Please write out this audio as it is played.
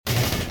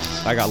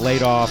I got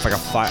laid off. I got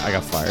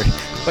fired.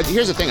 But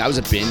here's the thing, I was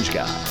a binge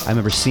guy. I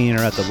remember seeing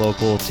her at the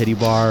local titty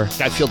bar.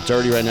 I feel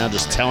dirty right now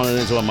just telling it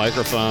into a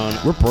microphone.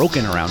 We're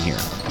broken around here.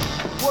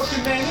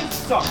 Working man, you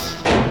suck.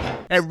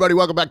 Hey everybody,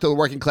 welcome back to the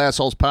Working Class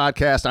Souls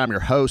Podcast. I'm your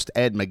host,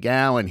 Ed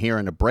McGowan, here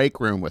in the break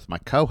room with my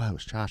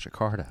co-host, Josh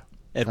Accardo.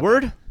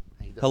 Edward,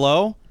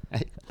 hello.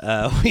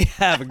 We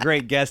have a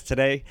great guest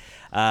today.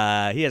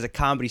 He has a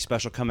comedy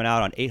special coming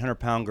out on 800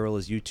 Pound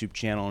Gorilla's YouTube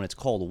channel, and it's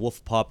called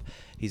Wolf Pup.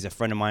 He's a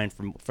friend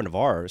of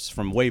ours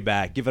from way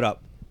back. Give it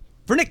up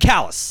for Nick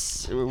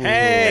Callas.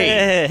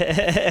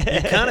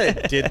 Hey! You kind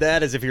of did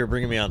that as if you were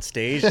bringing me on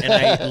stage, and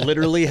I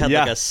literally had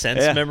like a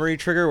sense memory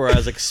trigger where I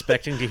was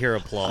expecting to hear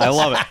applause. I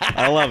love it.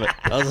 I love it.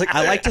 I was like,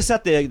 I like to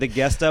set the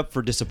guest up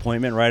for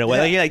disappointment right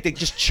away. Like they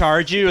just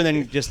charge you and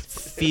then just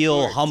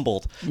feel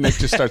humbled. Nick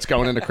just starts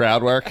going into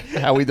crowd work.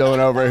 How we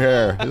doing over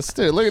here?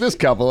 Look at this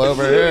couple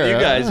over here. You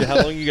guys,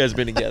 how long you guys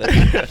been together?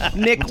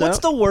 Nick, what's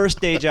the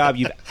worst day job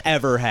you've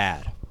ever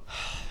had?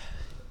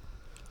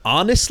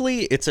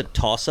 Honestly, it's a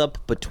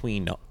toss-up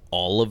between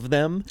all of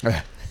them,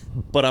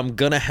 but I'm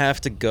going to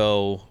have to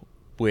go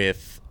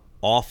with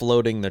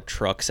offloading the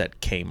trucks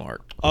at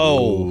K-mart.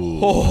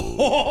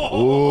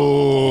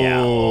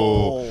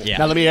 Yeah.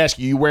 Now let me ask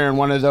you: you wearing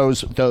one of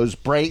those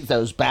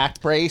back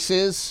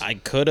braces? I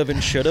could have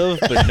and should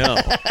have, but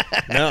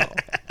no.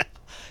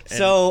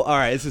 So, all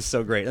right, this is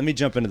so great. Let me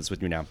jump into this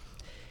with you now.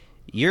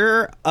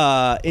 You're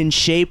in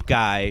shape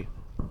guy,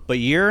 but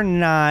you're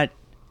not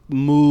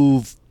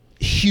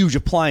huge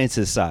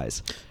appliances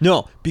size.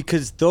 No,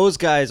 because those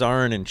guys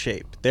aren't in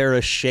shape. They're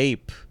a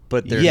shape,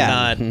 but they're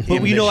not.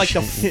 But you know, like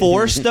the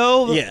force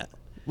though. Yeah.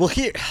 Well,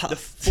 here the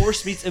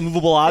force meets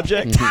immovable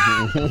object.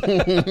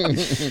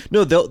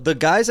 No, the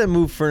guys that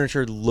move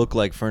furniture look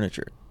like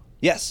furniture.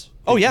 Yes.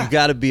 Oh yeah. You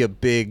got to be a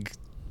big,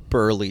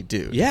 burly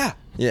dude. Yeah.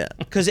 Yeah.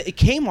 Because at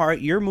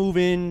Kmart, you're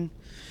moving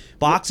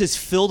boxes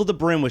filled to the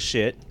brim with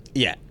shit.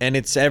 Yeah, and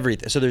it's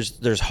everything. So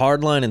there's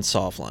hard line and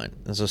soft line.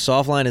 And so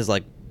soft line is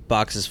like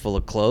boxes full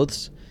of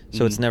clothes,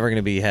 so it's never going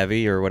to be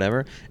heavy or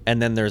whatever.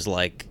 And then there's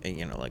like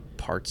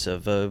parts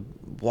of a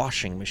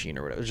washing machine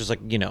or whatever. It's just like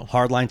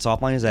Hard line,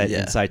 soft line, is that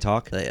inside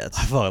talk? Yeah,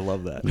 I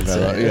love that.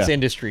 It's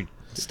industry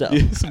stuff.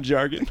 Some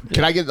jargon.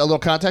 Can I get a little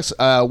context?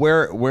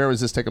 Where is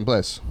this taking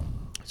place?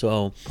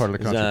 So Part of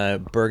the country.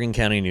 Bergen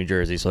County, New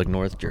Jersey, so like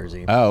North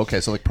Jersey. Oh,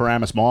 okay. So like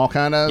Paramus Mall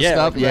kind of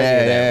stuff. Like we grew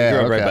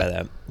up right okay. by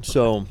that.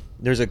 So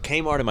there's a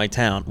Kmart in my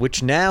town,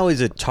 which now is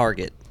a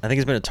Target. I think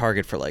it's been a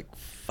Target for like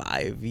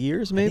 5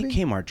 years, maybe. I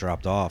think Kmart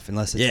dropped off,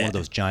 unless it's one of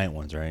those giant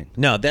ones, right?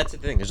 No, that's the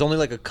thing. There's only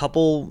like a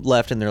couple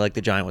left, and they're like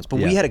the giant ones. But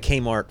we had a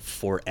Kmart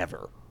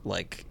forever,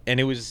 and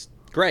it was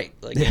great.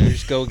 Like you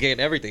just go get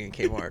everything in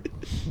Kmart.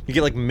 You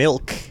get like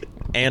milk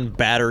and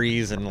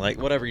batteries and like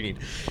whatever you need.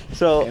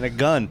 So And a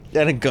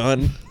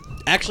gun.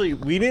 Actually,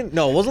 we didn't.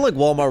 No, it wasn't like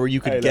Walmart where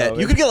you could get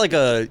like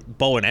a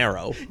bow and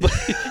arrow, but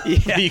you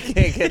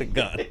can't get a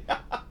gun.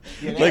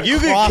 Like you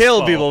could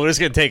kill people, but it's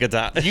gonna take a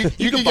time. You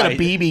can get a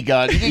BB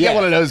gun. You can get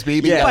one of those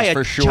BB guns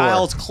for sure.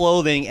 Child's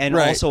clothing and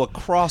also a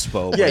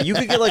crossbow. Yeah, you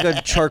could get like a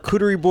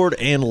charcuterie board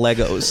and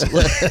Legos.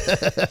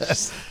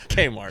 Just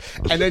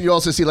Kmart. And then you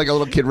also see like a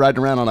little kid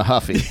riding around on a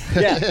Huffy.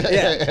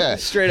 Yeah,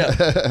 straight up.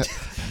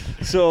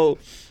 So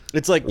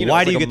it's like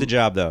why do you get the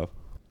job though?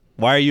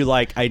 Why are you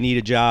like, I need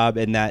a job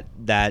and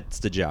that's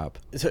the job?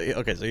 So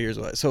here's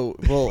why. So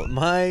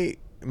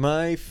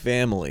my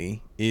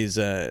family is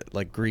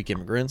like Greek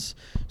immigrants,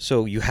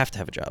 so you have to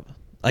have a job.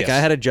 Like I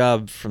had a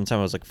job from the time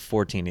I was like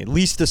 14, at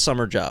least a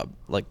summer job,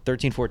 like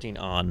 13, 14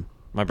 on.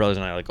 My brothers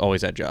and I like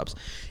always had jobs.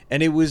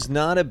 And it was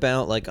not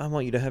about like, I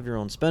want you to have your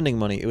own spending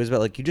money. It was about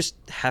like, you just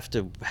have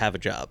to have a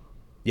job.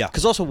 Yeah.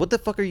 Because also, what the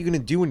fuck are you going to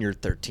do when you're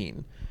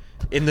 13?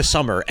 In the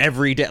summer,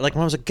 every day. Like,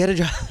 mom was like, get a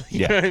job.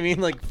 You know what I mean?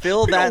 Like,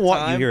 fill that time. I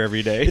want you here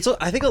every day.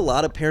 I think a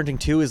lot of parenting,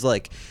 too, is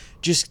like,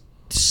 just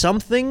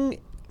something,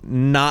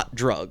 not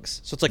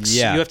drugs. So it's like,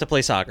 you have to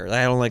play soccer.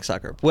 I don't like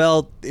soccer.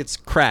 Well, it's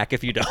crack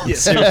if you don't. Yeah,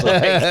 so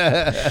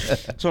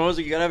I was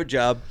like, you got to have a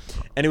job.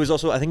 And it was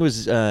also, I think it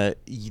was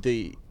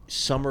the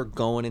summer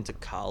going into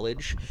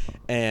college,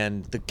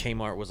 and the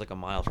Kmart was like a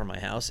mile from my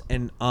house.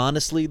 And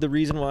honestly, the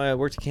reason why I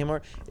worked at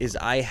Kmart is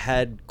I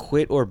had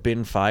quit or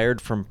been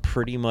fired from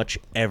pretty much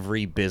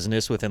every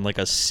business within like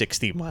a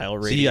 60-mile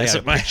radius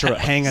of my house.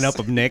 Hanging up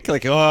of Nick,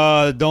 like,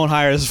 oh, don't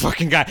hire this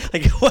fucking guy.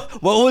 Like,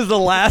 what was the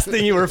last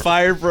thing you were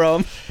fired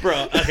from?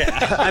 Bro, okay.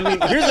 I mean,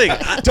 here's the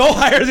thing. Don't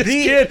hire this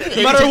kid,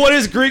 no matter what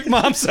his Greek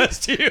mom says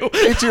to you.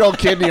 8-year-old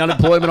kid in the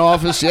unemployment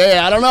office.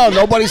 Yeah, I don't know.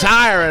 Nobody's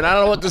hiring. I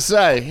don't know what to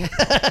say.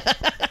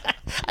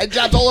 I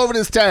jobs all over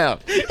this town.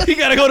 You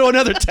gotta go to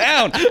another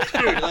town.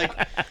 Dude, like,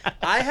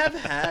 I have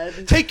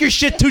had... Take your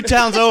shit 2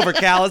 towns over,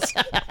 Callas.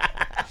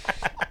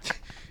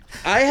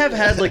 I have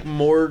had, like,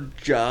 more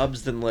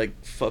jobs than,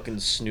 like, fucking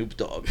Snoop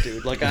Dogg,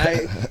 dude. Like,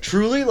 I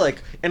truly,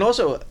 like... And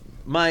also,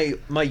 my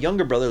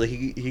younger brother, like,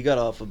 he got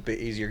off a bit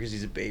easier because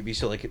he's a baby.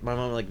 So, like, my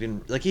mom, like,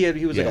 didn't... Like, he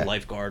was, like, a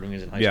lifeguard when he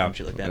was in high school and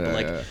shit like that. But,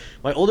 like,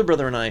 my older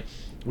brother and I...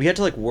 We had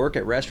to, like, work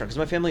at restaurants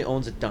because my family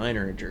owns a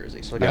diner in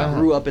Jersey. So, like, I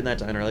grew up in that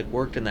diner, like,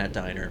 worked in that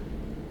diner.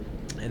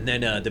 And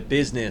then the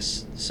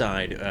business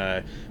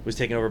side was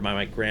taken over by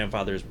my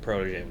grandfather's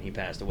protege, and he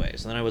passed away.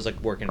 So then I was like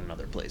working in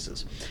other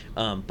places.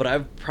 But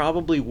I've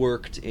probably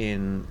worked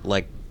in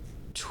like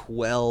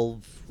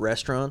 12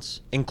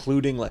 restaurants,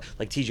 including like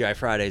TGI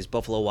Fridays,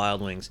 Buffalo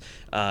Wild Wings,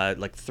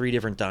 like 3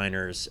 different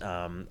diners,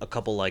 a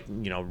couple like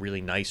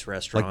really nice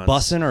restaurants. Like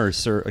bussing or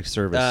service?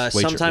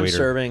 Sometimes waiter?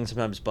 serving,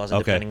 sometimes bussing,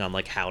 Okay. depending on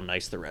like how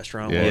nice the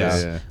restaurant Yeah,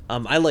 was. yeah,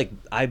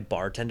 I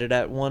bartended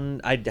at one.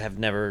 I have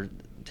never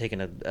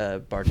taken a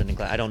bartending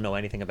class. I don't know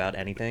anything about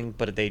anything,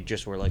 but they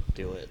just were like,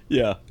 do it.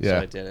 Yeah. Yeah. So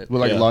I did it. Well,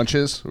 like Yeah.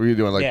 lunches? Were you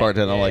doing like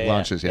bartending on like yeah,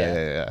 lunches?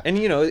 Yeah.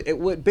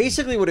 And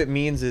basically what it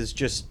means is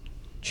just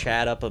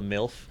chat up a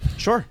MILF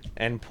Sure.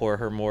 and pour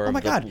her more Oh my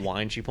of the God.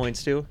 wine she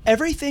points to.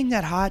 Everything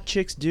that hot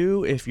chicks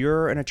do, if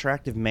you're an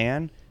attractive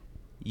man,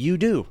 you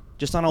do.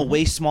 Just on a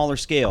way smaller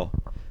scale.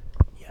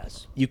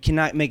 Yes. You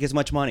cannot make as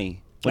much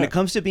money. When Yeah. it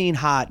comes to being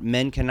hot,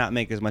 men cannot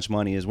make as much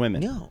money as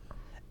women. No.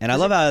 And I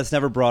love how it's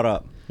never brought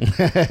up.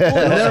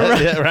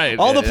 Yeah, right.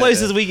 All the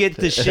places we get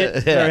the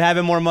shit for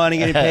having more money,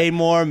 getting paid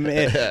more,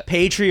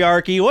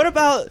 patriarchy. What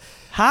about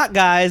hot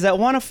guys that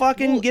want to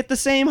fucking get the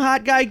same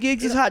hot guy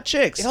gigs as hot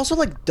chicks? It also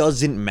like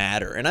doesn't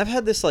matter. And I've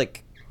had this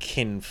like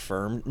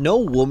confirmed. No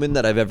woman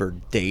that I've ever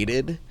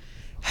dated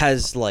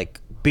has like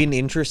been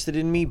interested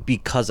in me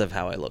because of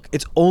how I look.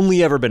 It's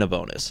only ever been a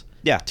bonus.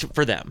 Yeah.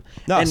 For them.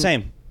 No,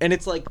 same. And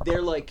it's like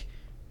they're like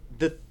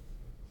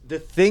the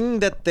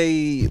thing that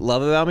they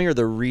love about me, or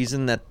the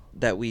reason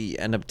that we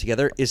end up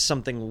together, is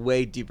something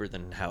way deeper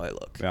than how I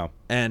look. Yeah.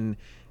 And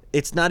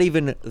it's not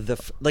even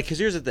because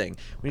here's the thing: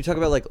 when you talk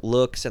about like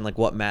looks and like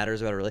what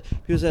matters about a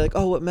relationship, people say like,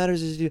 oh, what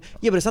matters is you.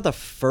 Yeah, but it's not the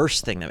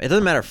first thing. It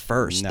doesn't matter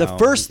first. No. The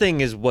first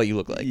thing is what you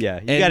look like. Yeah,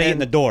 you gotta get in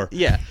the door.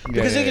 Yeah,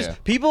 because yeah, it's yeah.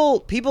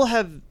 people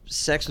have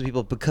sex with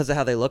people because of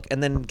how they look,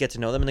 and then get to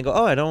know them, and they go,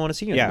 oh, I don't want to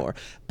see you Yeah. anymore.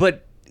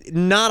 But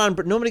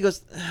nobody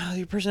goes, oh,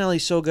 your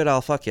personality's so good,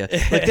 I'll fuck you.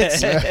 Like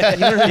that's, Yeah,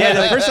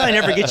 the personality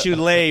never gets you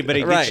laid, but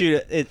it Right. gets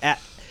you. It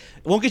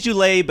won't get you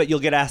laid, but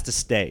you'll get asked to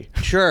stay.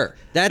 Sure,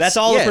 That's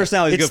all the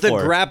personality's it's good the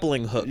for.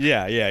 grappling hook.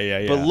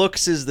 Yeah. But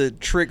looks is the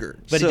trigger.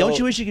 But So- don't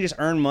you wish you could just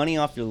earn money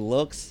off your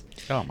looks?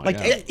 Oh my like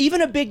God.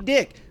 even a big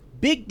dick.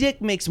 Big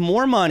dick makes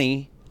more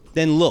money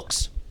than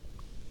looks.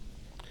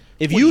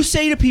 If you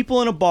say to people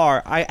in a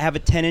bar, "I have a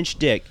 10-inch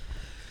dick,"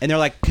 and they're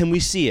like, "Can we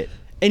see it?"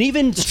 And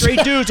even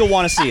straight dudes will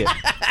want to see it.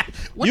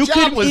 What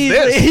job was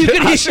this? You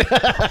could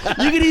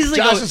easily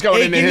Josh go, is going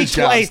hey, into give me his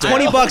job style.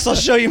 $20, I'll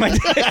show you my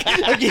dick.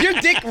 Like, your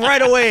dick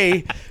right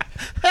away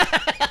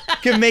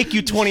can make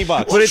you $20.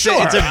 But it's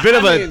a bit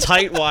of a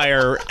tight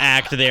wire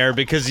act there,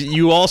 because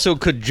you also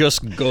could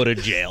just go to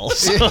jail.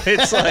 So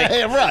it's like,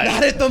 right.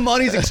 Not if the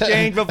money's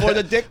exchanged before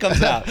the dick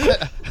comes out. I've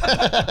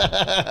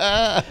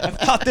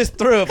thought this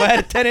through. If I had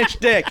a 10-inch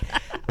dick,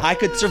 I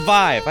could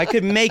survive. I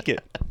could make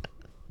it.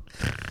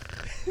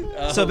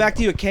 So back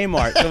to you at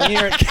K-mart. So when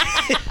you're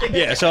at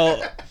yeah.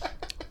 So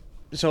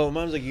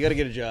mom's like, you got to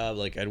get a job.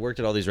 Like, I'd worked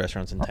at all these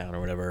restaurants in town or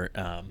whatever.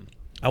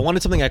 I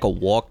wanted something I could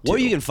walk to. what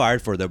are you getting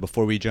fired for, though,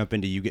 before we jump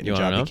into you getting You a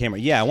wanna job know? at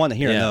K-mart? Yeah, I want to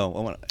hear Yeah. no. I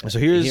want So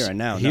here's here and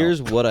now.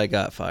 here's what I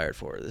got fired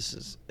for.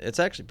 It's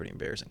actually pretty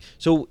embarrassing.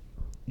 So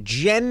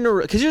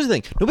because here's the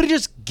thing, nobody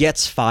just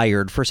gets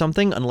fired for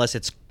something unless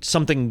it's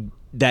something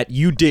that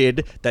you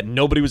did that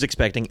nobody was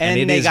expecting, and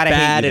it they is gotta hate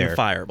bad you and there.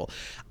 fireable.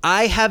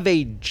 I have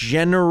a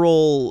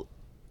general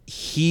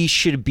he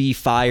should be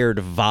fired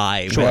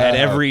vibe at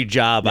every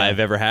job I've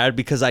ever had,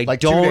 because I Like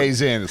don't 2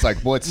 days in, it's like,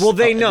 what's well,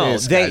 they know.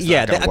 this guy's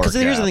not gonna Because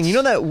work here's the out. thing. You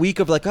know that week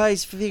of like, oh,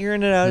 he's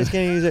figuring it out. He's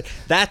going to use it.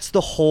 That's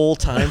the whole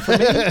time for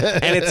me.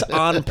 And it's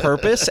on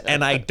purpose,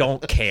 and I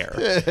don't care.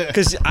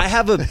 Because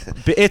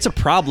it's a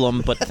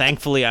problem, but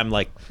thankfully I'm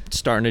like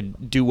starting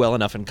to do well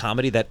enough in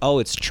comedy that, oh,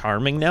 it's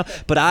charming now.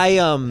 But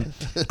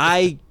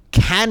I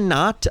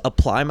cannot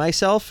apply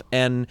myself,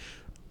 and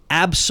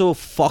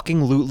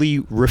abso-fucking-lutely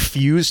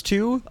refuse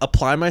to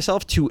apply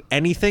myself to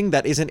anything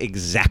that isn't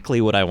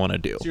exactly what I want to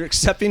do. So you're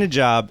accepting a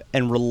job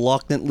and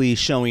reluctantly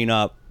showing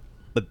up,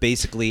 but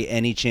basically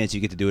any chance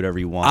you get to do whatever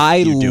you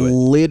want, you do it.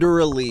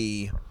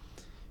 Literally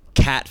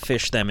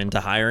catfish them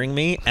into hiring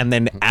me and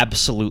then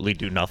absolutely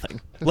do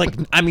nothing. Like,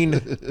 I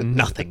mean,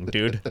 nothing,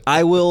 dude.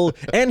 I will.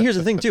 And here's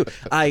the thing, too.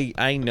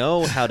 I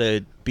know how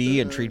to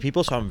be and treat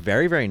people, so I'm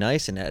very, very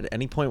nice. And at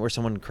any point where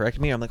someone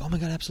corrected me, I'm like, oh my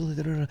God,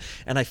 absolutely. Da, da, da.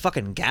 And I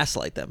fucking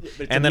gaslight them.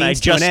 And then I means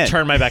to an just end.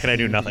 turn my back and I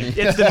do nothing.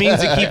 It's the means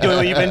to keep doing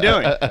what you've been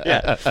doing.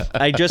 Yeah.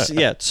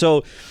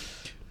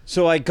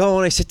 So I go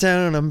and I sit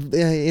down and I'm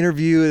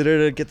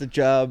interview, get the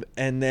job,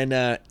 and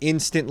then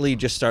instantly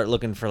just start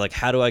looking for like,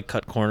 how do I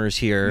cut corners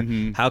here?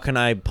 How can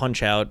I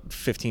punch out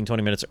 15,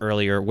 20 minutes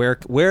earlier?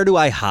 Where do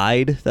I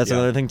hide? That's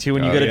another thing too.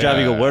 When you get a job,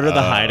 you go, what are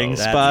the hiding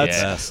spots?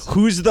 yes.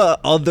 Who's the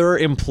other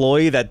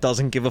employee that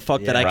doesn't give a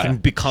fuck that I can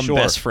become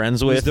best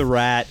friends with? Who's the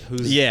rat?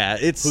 Who's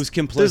Who's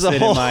complicit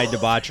in my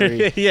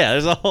debauchery? Yeah,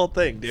 there's a whole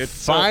thing, dude.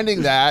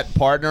 Finding that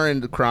partner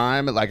in the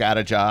crime, like at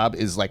a job,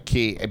 is like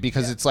key,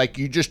 because it's like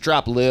you just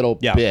drop little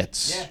bits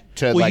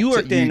to Well, like you to,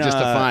 worked in just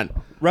to find.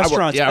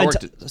 restaurants. I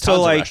worked at tons so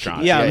of like,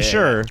 restaurants. yeah, I'm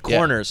sure.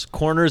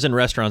 Corners and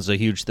restaurants is a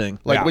huge thing.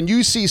 Like when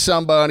you see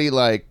somebody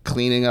like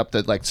cleaning up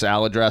the like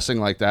salad dressing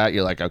like that,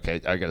 you're like,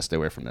 okay, I gotta stay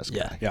away from this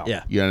guy.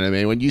 Yeah. You know what I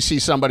mean? When you see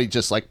somebody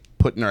just like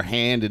putting their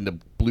hand into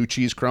blue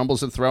cheese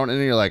crumbles and throwing it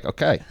in, you're like,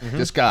 okay,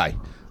 this guy.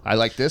 I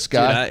like this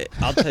guy. Dude,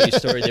 I'll tell you a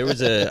story.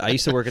 I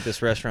used to work at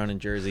this restaurant in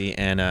Jersey,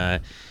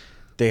 and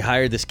they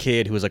hired this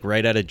kid who was like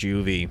right out of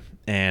juvie,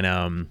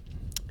 and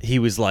he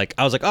was like,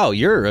 I was like, oh,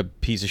 you're a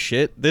piece of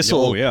shit.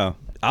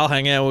 I'll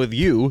hang out with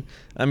you.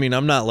 I mean,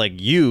 I'm not like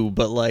you,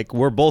 but like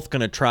we're both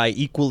gonna try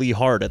equally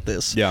hard at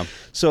this. Yeah.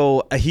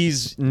 So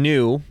he's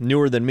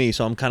newer than me,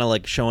 so I'm kind of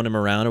like showing him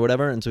around or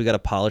whatever. And so we got to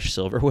polish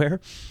silverware.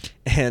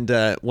 And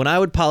when I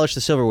would polish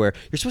the silverware,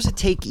 you're supposed to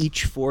take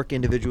each fork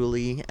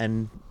individually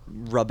and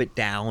rub it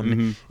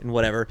down and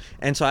whatever.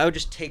 And so I would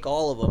just take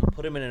all of them,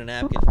 put them in a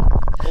napkin,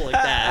 go like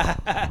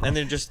that, and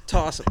then just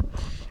toss them.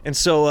 And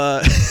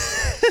so,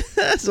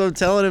 so I'm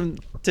telling him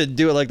to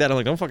do it like that. I'm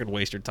like, don't fucking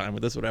waste your time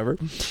with this, whatever.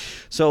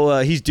 So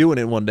he's doing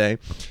it one day,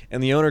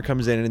 and the owner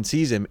comes in and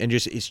sees him and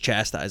just is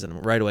chastising him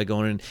right away,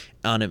 going in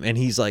on him. And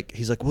he's like,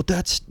 well,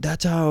 that's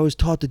how I was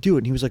taught to do it.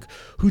 And he was like,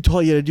 who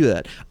taught you to do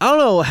that? I don't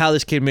know how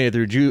this kid made it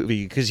through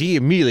juvie, because he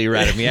immediately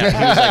ratted me out. He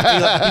was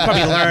like, You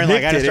probably learned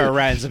like I just start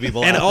ratting some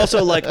people and out.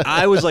 also like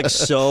I was like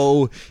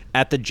so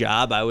at the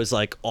job, I was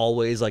like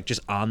always like just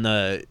on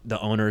the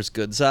owner's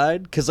good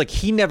side, because like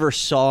he never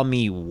saw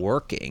me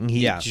working.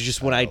 He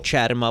just when I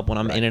chat him up when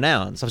I'm in and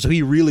out and stuff. So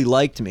he really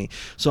liked me.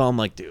 So I'm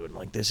like, dude,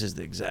 like this is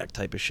the exact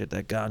type of shit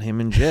that got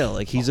him in jail.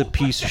 Like he's a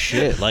piece of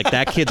shit. Like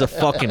that kid's a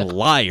fucking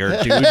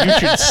liar, dude. You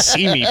should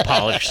see me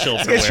polish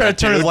silverware. He's trying to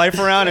turn his life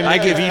around, and I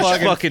give each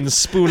fucking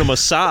spoon a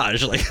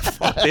massage. Like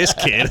fuck this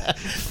kid.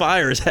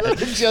 Fire his head.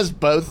 Just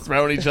both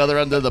throwing each other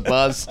under the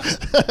bus.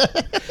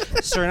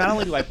 Sir, not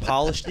only do I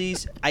polish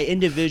these, I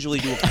individually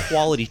do a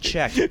quality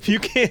check. If you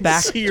can't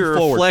Back see to your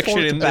forward, reflection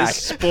forward to in back.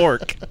 this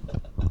spork.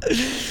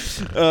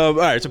 All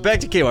right, so back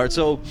to K-mart.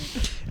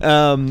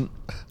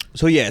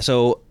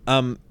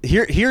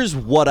 Here's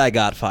what I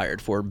got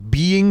fired for: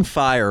 being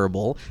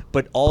fireable,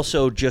 but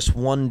also just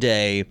one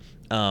day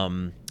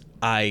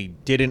I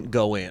didn't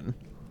go in,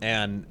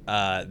 and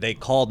they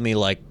called me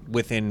like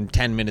within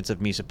 10 minutes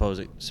of me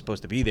supposed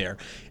to be there,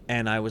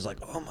 and I was like,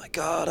 oh my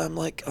god, I'm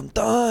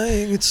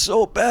dying, it's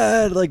so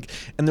bad, like,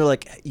 and they're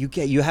like,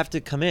 you have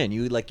to come in,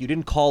 you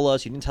didn't call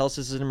us, you didn't tell us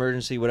this is an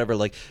emergency, whatever,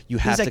 like you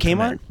have to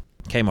come in.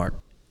 Kmart.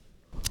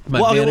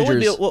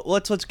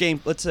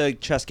 Let's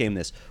chess game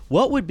this.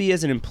 What would be,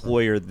 as an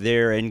employer,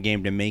 their end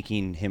game to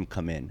making him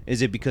come in?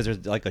 Is it because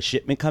there's like a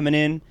shipment coming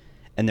in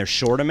and they're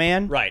short a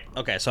man? Right.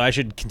 Okay, so I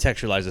should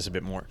contextualize this a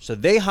bit more. So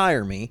they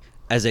hire me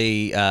as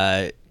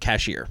a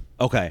cashier.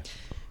 Okay.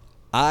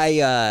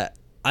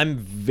 I'm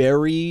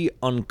very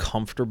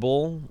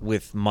uncomfortable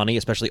with money,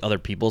 especially other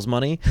people's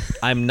money.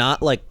 I'm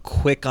not like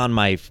quick on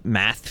my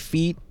math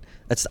feet.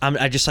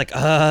 I just like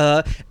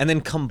and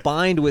then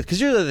combined with, because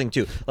here's the other thing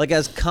too, like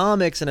as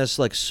comics and as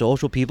like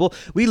social people,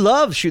 we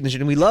love shooting the shit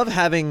and we love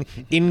having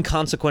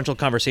inconsequential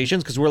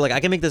conversations, because we're like,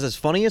 I can make this as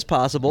funny as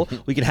possible,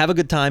 we can have a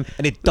good time,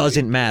 and it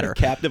doesn't matter.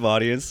 Captive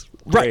audience.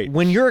 Right. Great.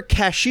 When you're a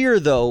cashier,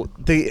 though,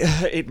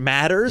 it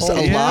matters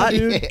a lot,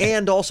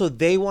 and also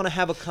they want to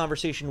have a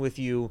conversation with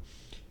you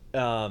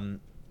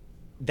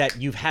that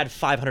you've had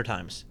 500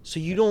 times. So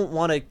you don't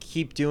want to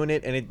keep doing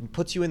it, and it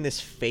puts you in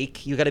this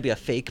fake, you got to be a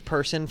fake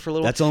person for a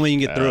little. That's the only way you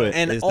can get through it.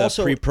 And is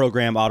also the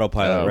pre-programmed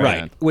autopilot.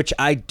 right, which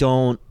I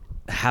don't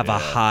have a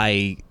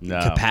high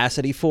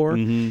capacity for,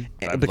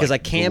 because like I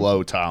can't,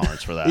 low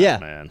tolerance for that.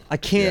 Man, I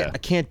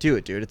can't do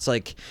it, dude. It's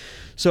like,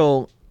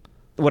 so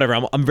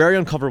whatever, I'm very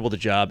uncomfortable with the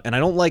job, and I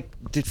don't like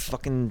the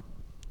fucking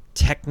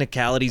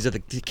technicalities of I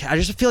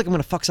just feel like I'm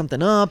gonna fuck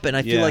something up, and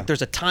I feel like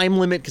there's a time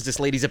limit because this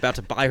lady's about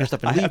to buy her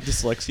stuff and I leave. have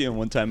dyslexia, and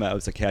one time I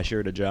was a cashier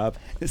at a job.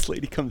 This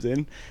lady comes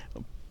in,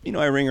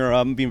 I ring her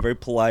up, I'm being very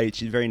polite,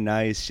 she's very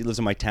nice, she lives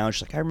in my town,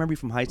 she's like, I remember you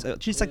from high school,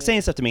 she's like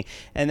saying stuff to me,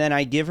 and then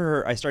I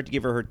start to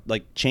give her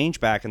like change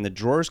back, and the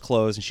drawer's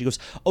closed, and she goes,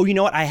 oh, you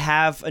know what, I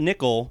have a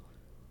nickel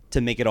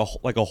to make it a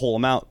whole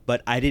amount,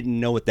 but I didn't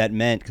know what that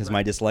meant because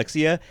my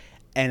dyslexia,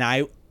 and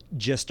I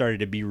just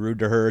started to be rude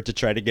to her to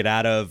try to get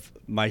out of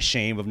my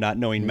shame of not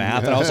knowing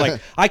math, and I was like,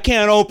 I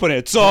can't open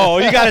it, so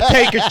you gotta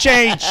take your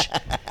change.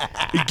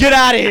 Get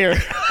out of here,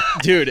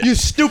 dude. You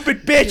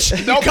stupid bitch.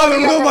 You come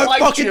and ruin my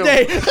fucking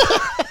day.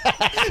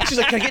 She's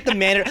like, can I get the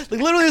manager?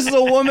 Like, literally, this is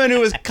a woman who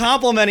was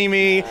complimenting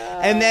me,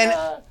 and then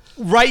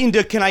right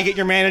into, can I get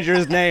your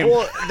manager's name?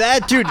 Well,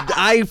 that, dude,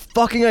 I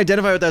fucking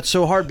identify with that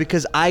so hard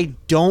because I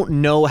don't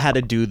know how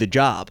to do the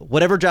job.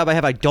 Whatever job I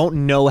have, I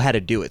don't know how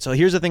to do it. So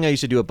here's the thing I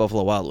used to do at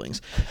Buffalo Wild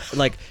Wings.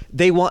 Like,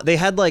 they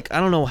had like, I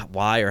don't know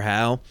why or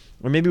how,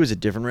 or maybe it was a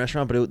different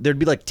restaurant, but there'd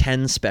be like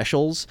 10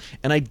 specials,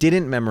 and I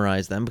didn't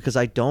memorize them because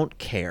I don't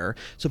care.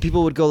 So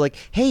people would go like,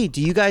 hey,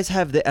 do you guys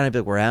have that? And I'd be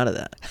like, we're out of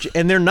that.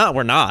 And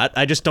we're not.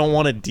 I just don't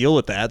want to deal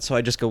with that. So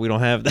I just go, we don't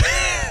have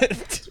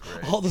that.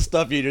 All the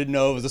stuff you didn't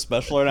know was a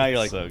special or not, you're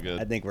like, So good.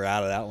 I think we're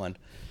out of that one.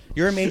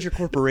 You're a major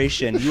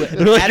corporation. You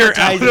They're like, you're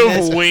out advertising of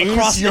this wings.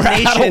 across the You're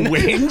out nation. of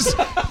wings.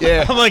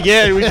 Yeah. I'm like,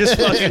 yeah, we just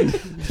fucking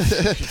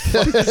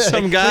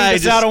Some guy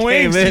just out of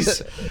came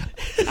wings.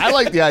 in. I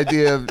like the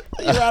idea of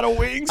You're out of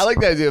wings. I like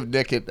the idea of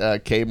Nick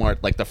at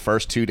K-mart, like the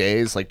first 2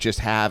 days, like just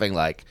having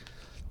like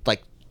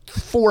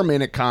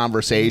 4-minute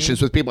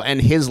conversations with people, and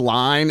his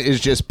line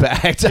is just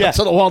backed up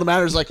to the wall. The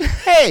manager's like,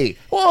 "Hey,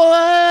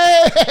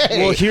 what?"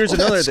 Well, here's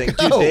another thing,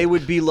 dude. They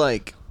would be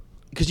like,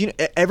 because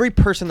every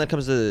person that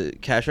comes to the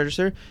cash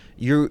register,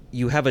 you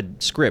have a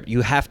script.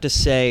 You have to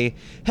say,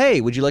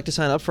 "Hey, would you like to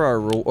sign up for our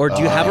or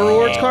do you have a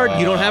rewards card?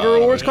 You don't have a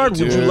rewards card?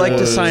 Would you like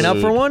to sign up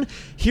for one?"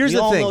 Here's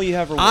the thing. Know you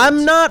have rewards.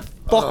 I'm not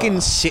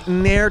fucking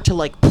sitting there to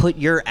like put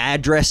your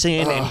address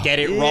in and get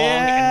it wrong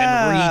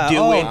and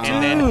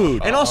then redo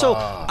it and also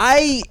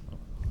I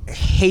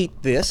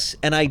hate this,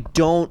 and I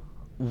don't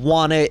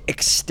want to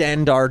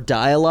extend our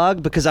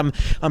dialogue because I'm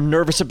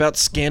nervous about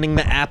scanning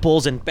the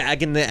apples and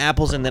bagging the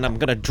apples, and then I'm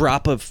gonna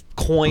drop a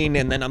coin,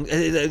 and then I'm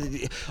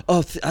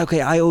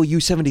okay, I owe you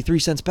 73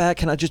 cents back.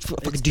 Can I just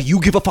do you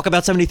give a fuck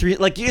about 73?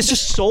 Like, it's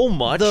just so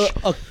much.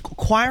 The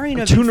acquiring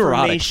of too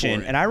neurotic information,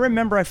 for it. and I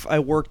remember I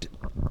worked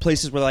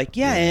places where like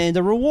and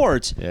the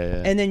rewards,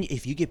 yeah. And then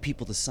if you get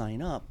people to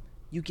sign up,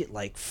 you get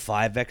like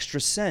 5 extra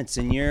cents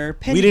in your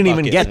penny We didn't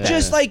even bucket. get that.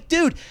 Just like,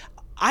 dude,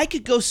 I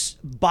could go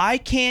buy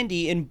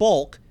candy in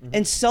bulk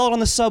and sell it on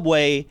the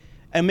subway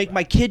and make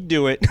my kid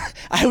do it.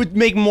 I would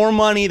make more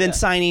money than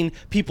signing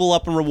people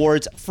up in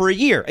rewards for a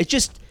year.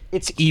 It's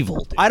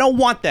evil, dude. I don't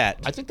want that.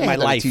 I think they in my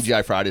had that life. at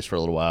TGI Fridays for a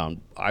little while,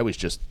 and I was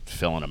just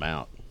filling them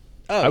out.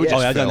 Oh, I would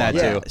just I've done fill that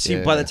them too. out. See,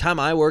 Yeah. by the time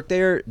I worked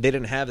there, they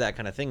didn't have that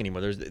kind of thing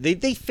anymore.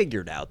 They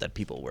figured out that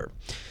people were.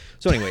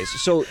 So, anyways,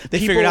 They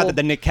figured out that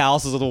the Nick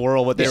Callas of the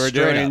world, what they were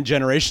straight doing up.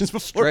 generations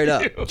before. Straight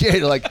up. you. Yeah,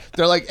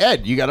 they're like,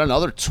 "Ed, you got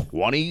another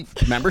 20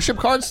 membership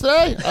cards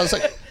today?" I was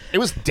like, "It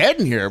was dead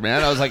in here,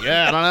 man." I was like,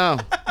 "Yeah, I don't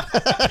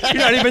know."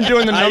 You're not even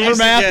doing the number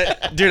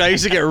math. Dude, I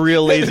used to get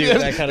real lazy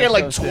with that kind They of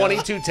had stuff. like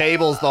 22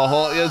 tables, the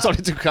whole. It's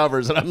only 2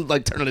 covers, and I'm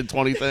like turning in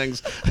 20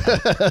 things.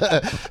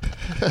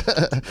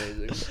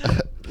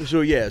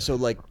 So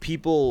like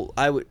people,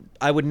 I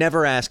would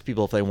never ask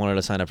people if they wanted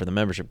to sign up for the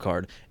membership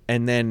card,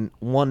 and then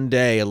one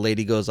day a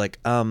lady goes like,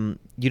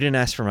 you didn't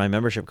ask for my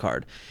membership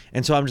card,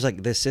 and so I'm just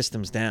like, this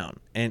system's down,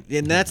 and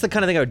that's the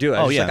kind of thing I would do.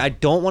 I was just like, I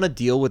don't want to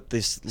deal with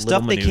this Stuff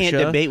little they can't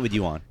minutia. debate with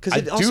you on.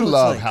 I do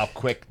love how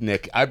quick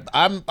Nick. I with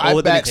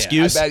an bet,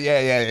 excuse? I bet,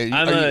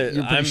 yeah.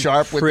 You're pretty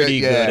sharp with pretty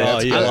it. good. Yeah, Oh,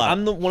 yeah.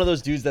 I'm one of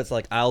those dudes that's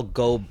like, I'll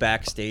go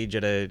backstage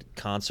at a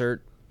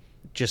concert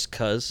just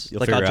cause. You'll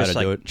like, figure I'll out just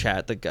how to like do it.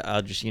 chat.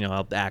 I'll just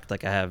I'll act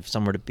like I have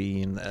somewhere to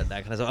be and that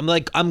kind of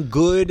stuff. I'm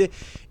good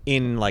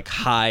in like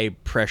high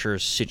pressure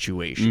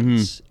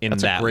situations in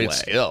That's that a great way.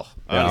 skill.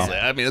 Honestly,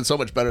 I mean, it's so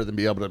much better than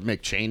being able to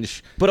make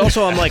change. But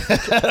also, I'm like,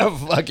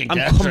 Fucking I'm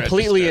cash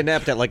completely register.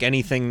 inept at like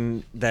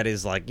anything that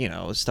is like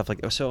stuff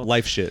like so.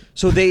 Life shit.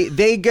 So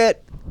they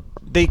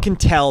can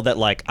tell that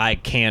like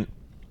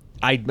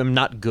I'm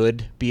not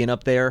good being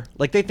up there.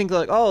 Like, they think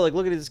like, oh, like,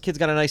 look at this kid's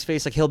got a nice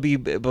face. Like, he'll be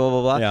blah, blah,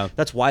 blah. Yeah.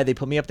 That's why they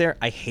put me up there.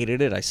 I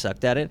hated it. I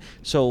sucked at it.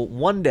 So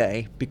one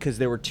day, because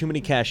there were too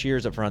many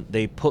cashiers up front,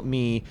 they put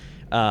me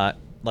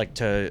like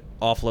to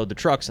offload the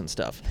trucks and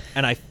stuff.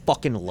 And I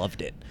fucking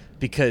loved it.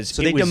 Because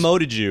So they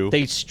demoted you.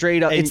 They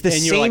straight up. And- It's the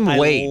and you're same like, I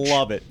wage.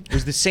 love it. It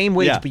was the same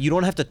wage, Yeah. but you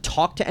don't have to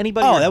talk to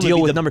anybody Oh, or that would deal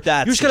be with the- numbers.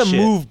 that's You're just the gonna shit.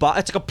 move by.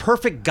 It's like a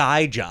perfect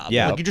guy job.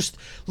 Yeah. Like, you just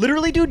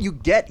literally, dude.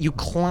 You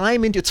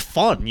climb into. It's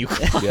fun. You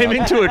climb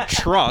into a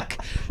truck.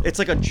 It's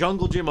like a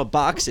jungle gym of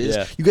boxes.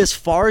 Yeah. You get as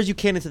far as you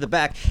can into the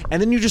back,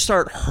 and then you just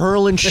start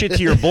hurling shit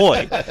to your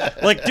boy.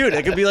 Like, dude,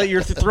 it could be like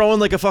you're throwing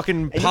like a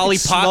fucking Polly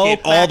Pocket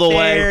all the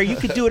way. You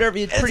could do whatever.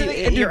 It's pretty.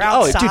 Dude, You're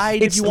oh, dude, outside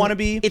if it's you want to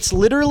be. It's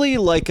literally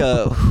like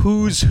a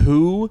who's who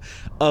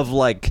of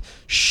like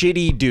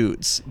shitty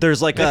dudes.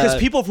 There's like Because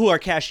people who are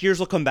cashiers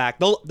will come back.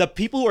 The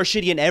people who are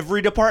shitty in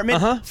every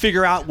department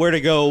figure out where to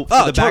go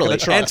for the back of the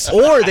trucks.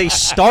 Or they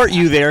start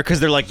you there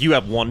because they're like, you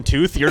have one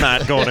tooth. You're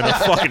not going in the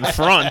fucking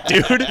front,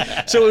 dude.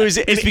 So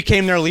it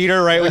became their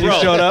leader right when you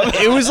showed up.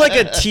 It was like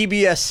a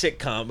TBS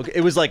sitcom.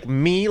 It was like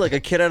me, like a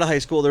kid out of high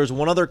school. There was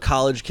one other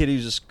college kid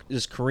who's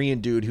this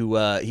Korean dude who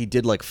he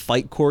did like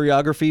fight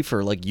choreography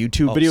for like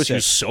YouTube videos. sick. He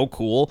was so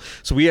cool.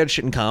 So we had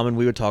shit in common.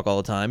 We would talk all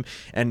the time.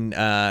 And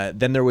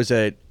then there was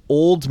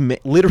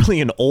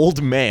literally an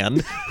old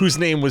man whose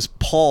name was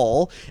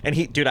Paul, and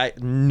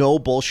no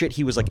bullshit,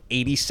 he was like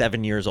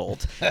 87 years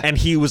old, and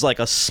he was like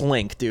a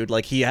slink, dude.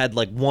 Like, he had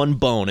like one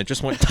bone, it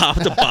just went top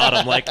to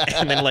bottom, like,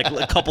 and then like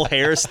a couple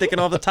hairs sticking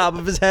off the top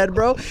of his head,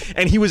 bro.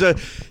 And he was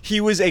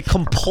a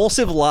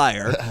compulsive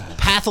liar,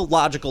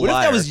 pathological What if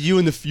liar. that was you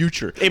in the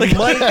future? It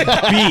might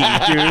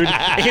be, dude.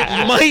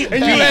 It might be.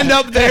 And you end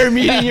up there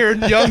meeting your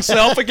young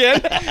self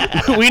again?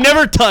 We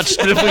never touched,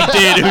 but if we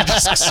did, it would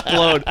just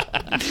explode.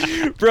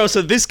 Bro, Bro,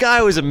 so this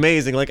guy was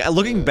amazing. Like,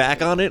 looking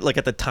back on it, like,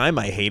 at the time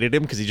I hated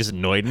him because he just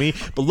annoyed me.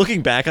 But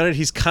looking back on it,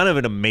 he's kind of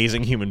an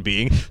amazing human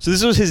being. So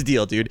this was his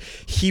deal, dude.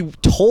 He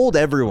told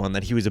everyone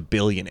that he was a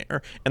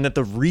billionaire and that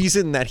the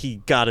reason that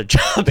he got a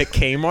job at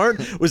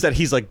K-mart was that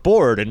he's, like,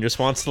 bored and just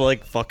wants to,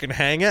 like, fucking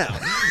hang out.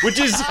 Which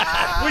is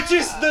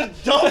the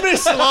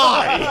dumbest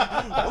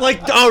lie.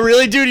 Like, oh,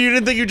 really, dude? You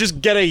didn't think you'd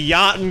just get a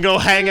yacht and go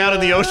hang out in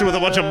the ocean with a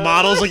bunch of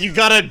models? Like, you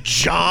got a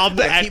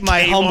job at Keep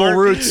my K-mart? humble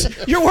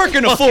roots. You're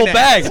working a full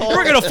bag. You're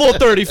working a full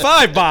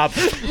 35, Bob.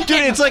 Dude,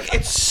 it's like,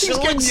 it's so He's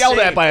getting insane. yelled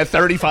at by a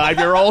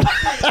 35-year-old.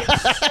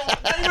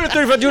 Even at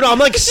 35, dude, I'm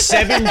like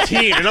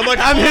 17, and I'm like,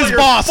 I'm his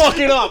boss.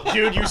 Fucking up,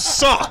 dude. You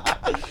suck.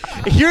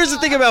 Here's the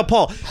thing about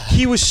Paul.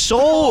 He was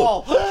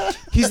so.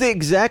 He's the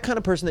exact kind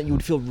of person that you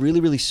would feel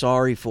really, really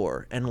sorry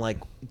for, and like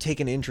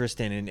take an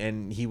interest in,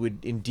 and he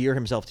would endear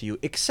himself to you.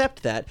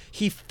 Except that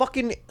he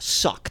fucking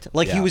sucked.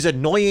 Like he was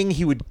annoying.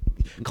 He would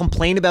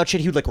complain about shit.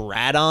 He would like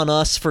rat on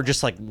us for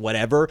just like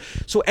whatever.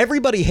 So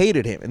everybody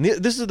hated him. And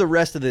this is the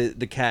rest of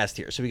the cast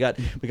here. So we got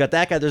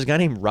that guy. There's a guy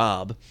named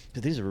Rob.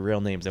 These are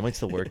real names. They might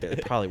still work there.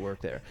 They probably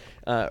work there.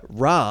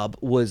 Rob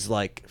was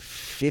like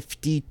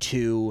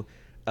 52.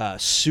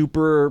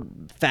 Super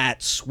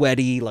fat,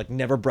 sweaty, like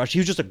never brushed. He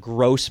was just a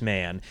gross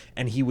man,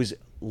 and he was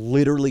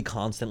literally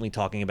constantly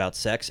talking about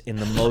sex in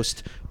the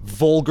most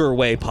vulgar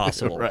way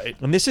possible. Right.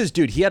 And this is,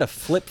 dude, he had a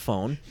flip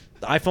phone.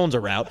 The iPhones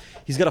are out.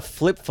 He's got a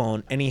flip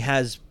phone, and he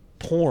has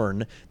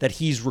porn that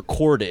he's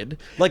recorded,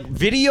 like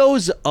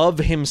videos of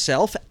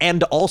himself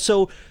and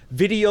also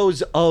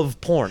videos of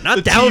porn, not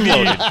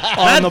downloaded,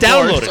 not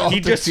downloaded. He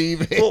just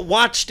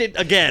watched it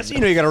again. So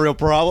you know you got a real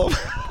problem.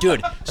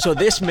 Dude, so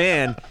this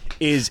man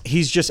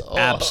he's just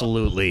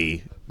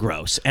absolutely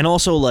gross. And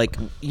also, like,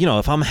 you know,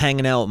 if I'm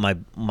hanging out with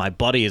my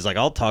buddy, is like,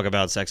 I'll talk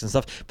about sex and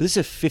stuff, but this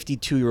is a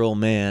 52-year-old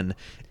man,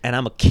 and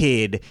I'm a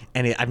kid,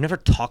 and I've never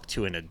talked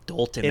to an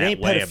adult in that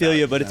way. It ain't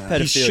pedophilia, but it's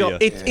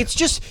pedophilia. It's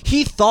just,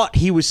 he thought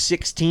he was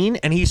 16,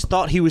 and he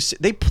thought he was,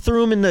 they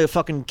threw him in the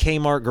fucking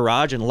Kmart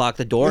garage and locked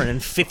the door, and then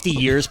 50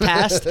 years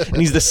passed, and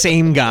he's the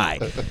same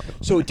guy.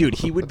 So, dude,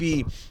 he would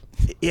be...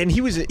 And he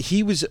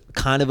was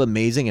kind of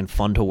amazing and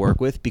fun to work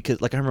with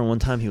because, like, I remember one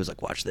time he was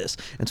like, watch this.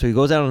 And so he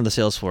goes out on the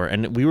sales floor,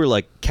 and we were,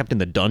 like, kept in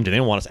the dungeon. They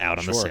didn't want us out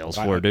on the sales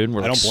floor, dude. And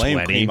we're, I like, don't blame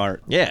sweaty. Kmart.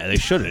 Yeah, they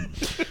shouldn't.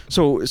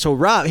 So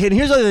Rob, and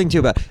here's the other thing, too,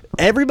 about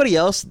everybody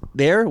else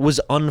there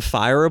was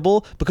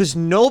unfireable because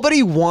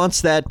nobody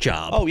wants that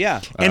job. Oh,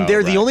 yeah. And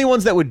they're the only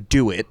ones that would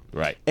do it.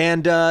 Right.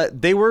 And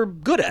they were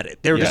good at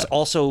it. They were just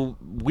also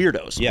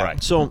weirdos. Yeah.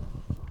 Right. So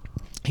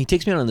he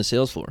takes me out on the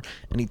sales floor,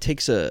 and he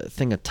takes a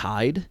thing of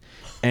Tide,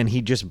 and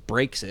he just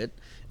breaks it,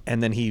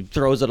 and then he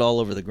throws it all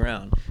over the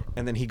ground.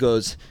 And then he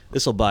goes,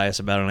 this'll buy us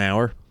about an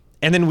hour.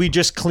 And then we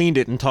just cleaned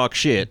it and talked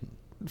shit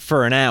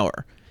for an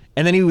hour.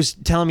 And then he was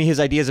telling me his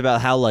ideas about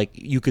how, like,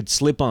 you could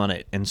slip on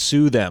it and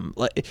sue them.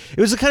 Like, it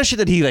was the kind of shit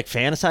that he, like,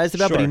 fantasized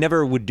about, but he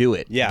never would do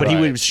it. Yeah. But he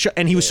Right. would,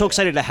 and he was so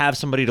excited to have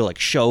somebody to, like,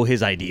 show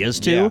his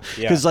ideas to.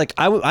 Because, like,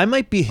 I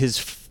might be his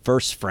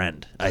first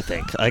friend, I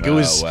think. Like, it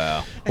was...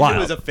 wow. It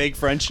was a fake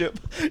friendship.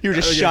 You were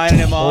just shining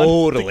him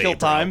on to kill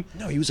time.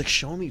 No, he was like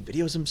showing me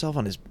videos of himself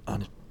on his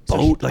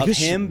boat, like of it was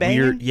him weird.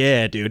 banging?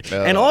 Yeah, dude.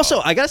 And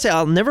also, I gotta say,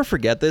 I'll never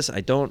forget this.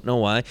 I don't know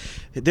why.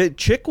 The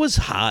chick was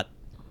hot.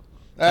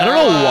 I don't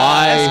know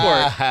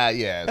why.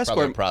 Yeah, it's That's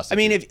probably a where,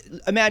 prostitute. I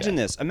mean, imagine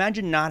this.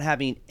 Imagine not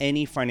having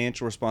any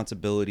financial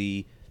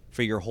responsibility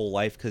for your whole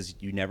life because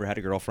you never had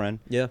a girlfriend.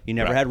 Yeah. You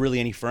never had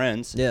really any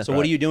friends. Yeah. So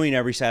what are you doing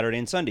every Saturday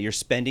and Sunday? You're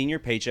spending your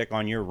paycheck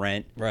on your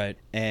rent. Right.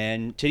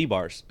 And titty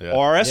bars Yeah.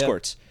 or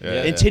escorts. Yeah.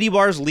 And Yeah. titty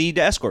bars lead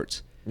to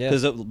escorts. Yeah.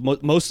 Because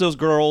most of those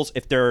girls,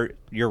 if they're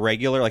your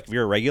regular, like if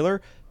you're a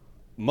regular,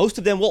 most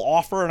of them will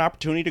offer an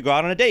opportunity to go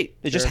out on a date.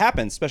 It just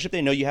happens, especially if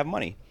they know you have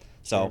money.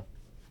 So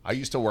I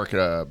used to work at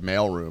a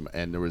mailroom,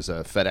 and there was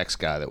a FedEx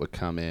guy that would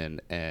come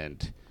in,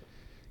 and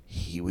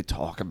he would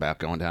talk about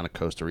going down to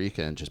Costa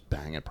Rica and just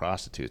banging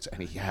prostitutes.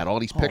 And he had all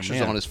these pictures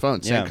man. on his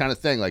phone, same Yeah. kind of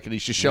thing. Like, and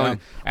he's just showing.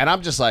 Yeah. And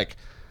I'm just like,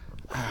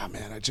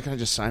 man, can I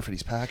just sign for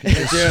these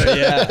packages? Dude,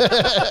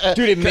 yeah.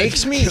 Dude, it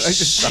makes me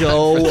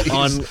so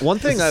one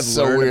thing I've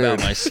so learned weird. about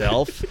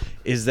myself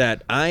is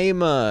that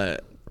I'm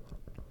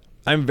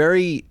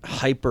very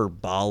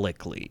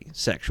hyperbolically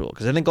sexual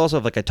because I think also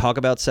if like I talk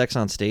about sex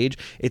on stage,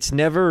 it's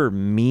never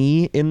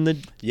me in the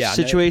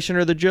situation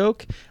or the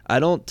joke. I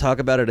don't talk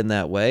about it in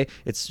that way.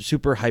 It's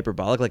super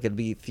hyperbolic, like it'd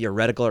be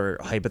theoretical or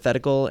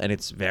hypothetical, and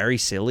it's very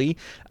silly.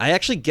 I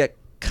actually get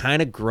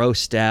kind of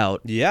grossed out.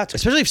 Yeah,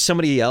 especially if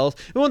somebody else.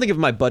 I won't think if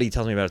my buddy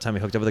tells me about a time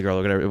he hooked up with a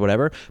girl or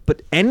whatever.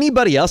 But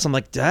anybody else, I'm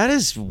like, that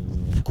is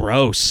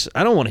gross.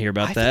 I don't want to hear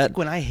about I that. think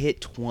when I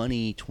hit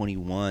 20,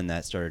 21,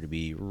 that started to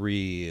be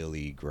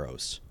really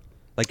gross.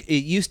 Like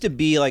it used to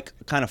be like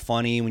kind of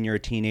funny when you're a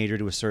teenager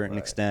to a certain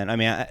extent. I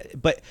mean,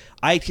 but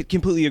I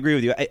completely agree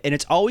with you. And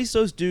it's always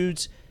those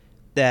dudes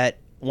that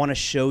want to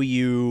show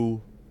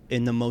you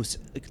in the most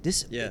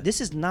this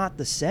is not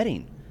the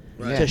setting.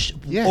 Right.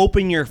 To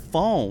open your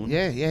phone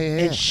Yeah.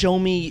 and show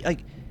me,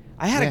 like,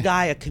 I had a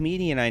guy, a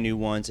comedian I knew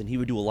once, and he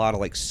would do a lot of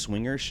like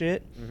swinger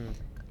shit,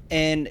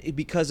 and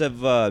because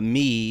of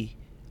me,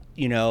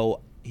 you know,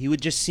 he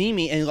would just see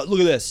me and go, look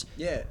at this.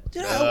 Yeah.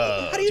 Dude,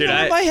 how do you Dude, know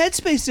where my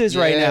headspace is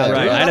right Yeah, now? Dude?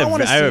 right. I don't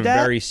want to I see had a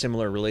that. very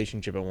similar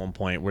relationship at one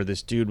point where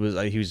this dude was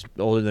he was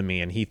older than me,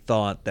 and he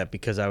thought that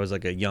because I was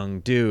like a young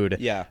dude,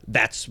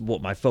 that's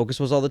what my focus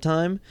was all the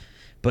time.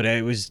 But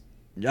I was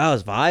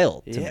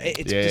vile. To me.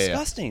 It's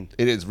disgusting.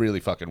 It is really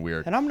fucking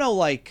weird. And I'm no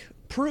like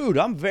prude.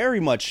 I'm very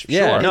much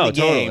Yeah, sure in no, the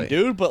game, totally.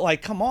 dude. But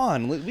like, come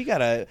on, we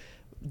gotta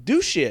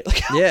do shit.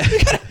 Like, Yeah.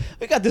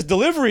 we got this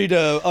delivery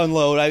to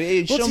unload. I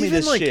mean, Well, show it's me even,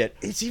 this like, shit.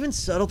 It's even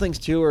subtle things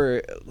too,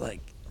 where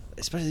like,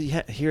 especially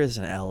you hear this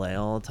in LA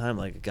all the time.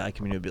 Like a guy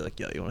coming in and be like,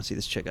 "Yo, you want to see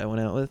this chick I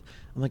went out with?"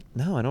 I'm like,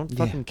 "No, I don't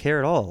fucking care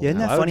at all." Yeah, isn't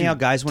that Why would funny you how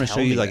guys want to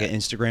tell show you me like that? an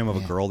Instagram of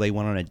a girl they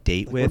went on a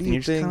date Like, with, what do and you you're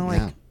just think? kind of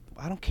like, Yeah.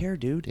 I don't care,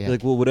 dude. Yeah.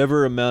 Like, well,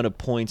 whatever amount of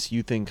points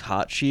you think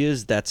hot she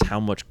is, that's how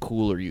much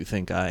cooler you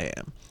think I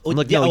am. Well, I'm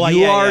like, yeah, no, well,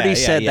 you yeah, already yeah,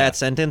 said yeah. that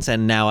sentence,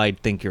 and now I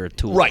think you're a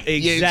tool. Right.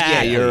 Exactly.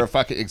 Yeah, you're a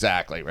fucking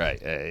exactly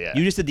right. Yeah.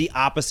 You just did the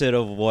opposite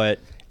of what.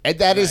 And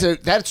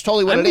that's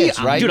totally what I'm it is,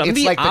 the, right? Dude, I'm it's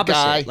the like opposite. the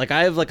guy. Like,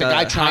 I have like the a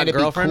guy hot trying to be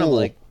girlfriend. I'm cool.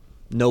 like,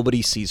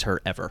 nobody sees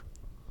her ever.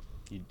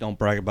 You don't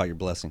brag about your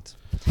blessings.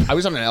 I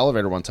was on an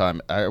elevator one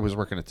time. I was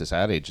working at this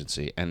ad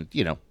agency, and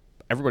you know,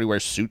 everybody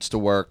wears suits to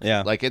work.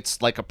 Yeah. Like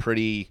it's like a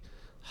pretty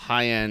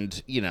high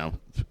end, you know,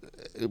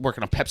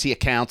 working on Pepsi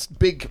accounts,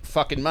 big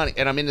fucking money.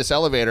 And I'm in this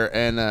elevator,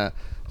 and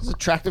this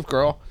attractive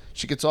girl.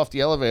 She gets off the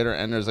elevator,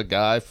 and there's a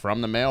guy from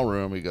the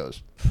mailroom. He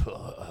goes,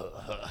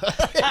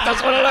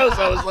 that's one of those.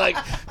 I was like,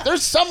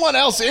 there's someone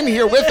else in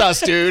here with us,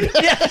 dude.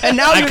 Yeah, and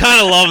now I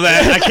kind of love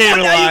that. I can't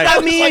even now you lie.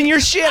 got me in your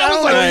shit. I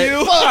don't know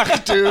you.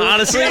 Fuck, dude.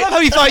 Honestly, I love how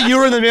you thought you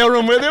were in the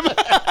mailroom with him.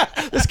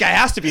 This guy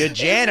has to be a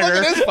janitor.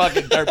 Look at this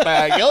fucking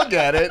dirtbag. He'll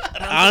get it.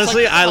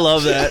 honestly, I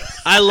love that.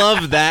 I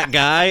love that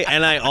guy,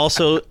 and I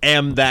also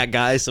am that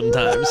guy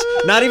sometimes.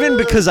 Not even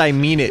because I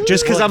mean it,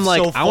 just because Like, I'm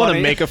like, so I want to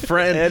funny make a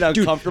friend. and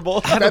Dude,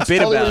 uncomfortable. I have That's a bit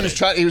totally about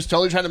what it. he was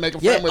totally trying to make a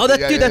Yeah. friend with. Oh,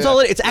 me. dude, that's all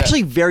it is. It's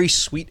actually very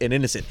sweet and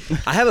innocent.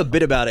 I have a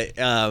bit about it.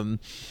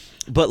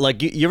 But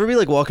like, you ever be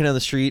like walking down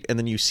the street and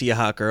then you see a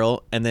hot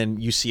girl and then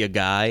you see a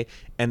guy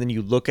and then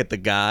you look at the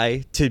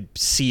guy to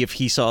see if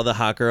he saw the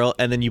hot girl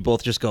and then you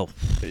both just go,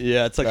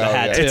 Yeah, it's like Oh, a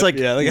hat yeah. tip. it's like,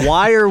 yeah,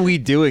 why are we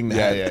doing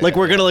that? Yeah, like,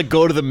 we're gonna like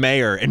go to the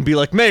mayor and be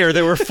like, Mayor,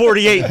 there were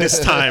 48 this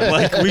time.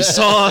 Like, we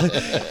saw,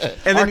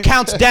 and our then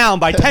count's down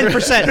by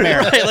 10%, Mayor.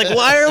 right, like,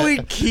 why are we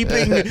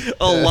keeping a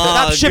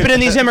log? Stop shipping in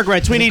these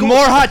immigrants. We need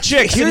more hot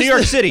chicks in New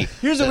York City.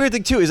 Here's the weird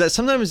thing too, is that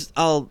sometimes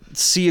I'll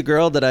see a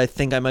girl that I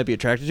think I might be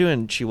attracted to,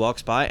 and she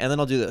walks by, and then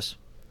I'll do this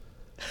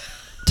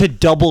to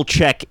double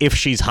check if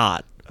she's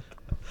hot.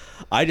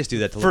 I just do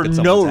that to For look at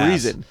no someone's ass.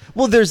 reason.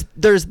 Well, there's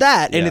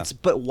that, and Yeah.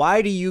 but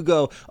why do you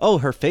go, oh,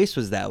 her face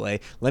was that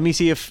way, let me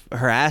see if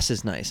her ass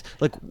is nice?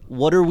 Like,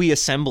 what are we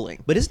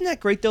assembling? But isn't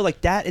that great though?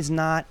 Like that is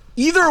not.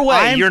 Either way,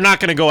 I'm- you're not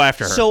going to go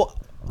after her. So,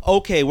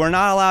 okay, we're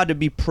not allowed to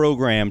be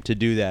programmed to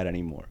do that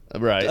anymore.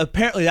 Right.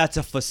 Apparently, that's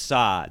a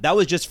facade. That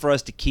was just for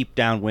us to keep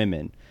down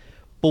women.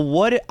 But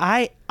what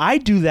I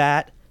do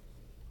that,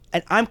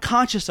 and I'm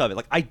conscious of it.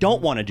 Like I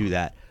don't want to do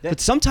that, but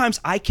sometimes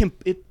I can.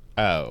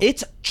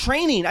 It's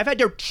training. I've had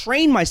to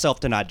train myself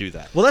to not do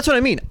that. well, that's what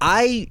I mean.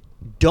 I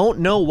don't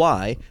know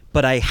why,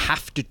 but I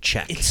have to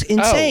check. It's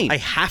insane. I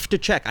have to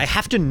check. I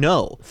have to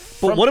know.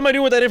 But what am I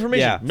doing with that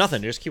information? Yeah.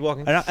 Nothing. Just keep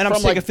walking. And I'm From,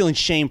 sick like- of feeling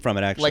shame from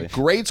it. Actually, like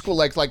grade school,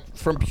 like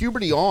from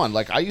puberty on.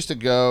 Like I used to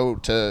go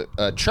to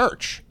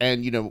church,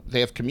 and you know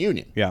they have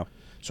communion. yeah.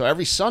 So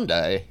every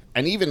Sunday,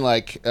 and even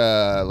like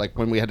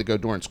when we had to go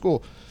during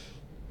school,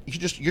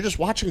 you're just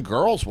watching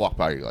girls walk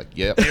by. You're like,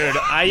 yep. Dude,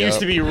 I used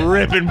to be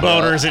ripping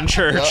boners in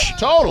church.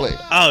 Totally.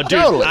 Oh, dude,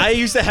 Totally. I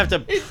used to have to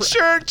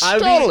church. I'd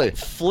Totally. be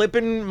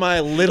flipping my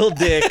little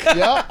dick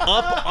Yeah.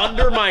 up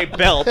under my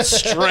belt,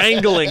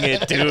 strangling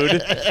it,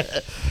 dude.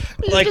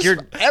 Like you're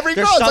Every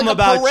There's girl, it's some like a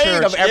about parade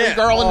church. of every Yeah.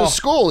 girl in the Oh.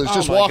 school is Oh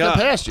just my walking God.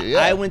 past you. Yeah.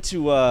 I went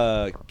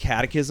to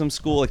catechism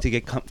school like to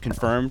get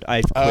confirmed.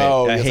 I quit.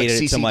 Oh, I it's like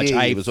hated it so much.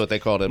 CCD was what they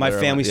called it. My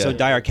Whatever. family's so Yeah.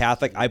 dire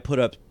Catholic. I put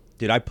up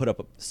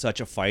such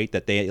a fight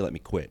that they let me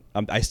quit.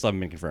 I still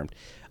haven't been confirmed.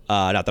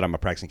 Not that I'm a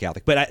practicing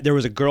Catholic, but there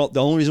was a girl.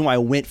 The only reason why I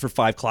went for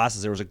 5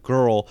 classes, there was a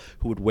girl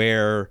who would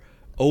wear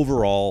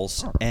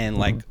overalls and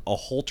like a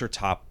halter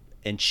top,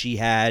 and she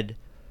had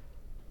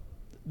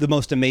the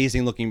most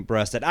amazing looking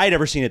breast that I'd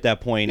ever seen at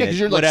that point. Yeah, 'cause at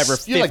you're like- whatever,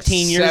 you're like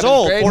 15 years 7th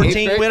old, grade, 14,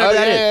 8th grade. whatever Oh,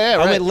 that yeah, is. yeah, I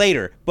right. went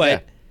later,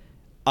 but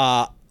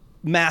Yeah.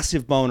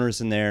 massive boners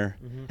in there,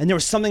 and there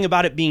was something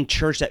about it being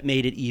church that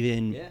made it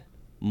even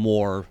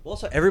more.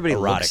 also everybody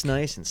Erotic. looks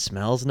nice and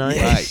smells nice.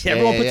 Right.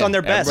 Everyone Yeah, puts yeah, on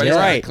their yeah. best. Everybody's You're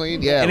got it right.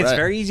 Clean. Yeah, and it's right.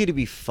 very easy to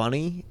be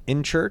funny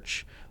in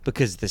church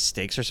because the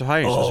stakes are so high.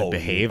 You're supposed to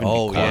behave and be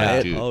yeah.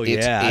 quiet. dude. Oh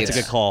It's- yeah, that's a it's-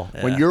 good call.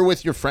 When you're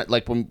with your friend,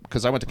 like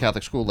because I went to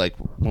Catholic school, like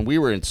when we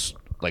were in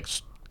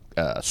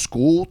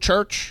school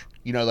church,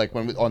 you know, like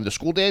on the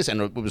school days,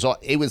 and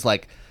it was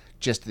like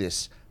just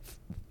this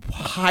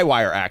high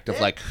wire act of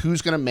like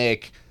who's gonna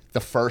make the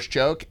first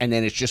joke, and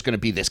then it's just gonna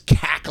be this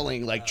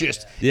cackling, like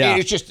just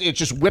it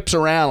just whips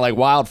around like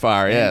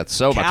wildfire. Yeah, it's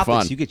so much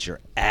Catholics, fun. you get your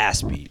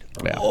ass beat.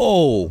 Yeah.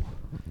 Oh,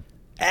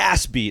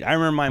 ass beat. I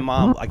remember my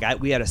mom. Like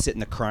we had to sit in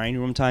the crying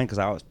room time because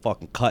I was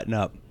fucking cutting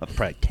up. I was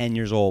probably 10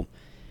 years old,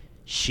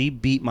 She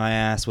beat my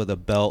ass with a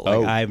belt like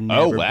Oh. I've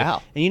never. Oh, wow.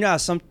 Been. And you know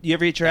how you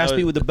ever get your ass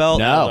beat with a belt?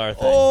 No. That was our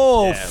thing.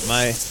 Oh,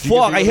 Yeah,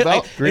 fuck!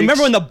 I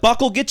remember when the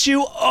buckle gets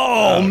you.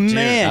 Oh, dude.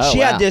 man, Oh, she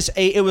wow. had this.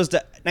 It was the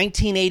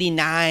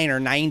 1989 or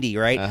 90,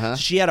 right? Uh-huh.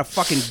 She had a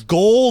fucking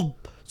gold.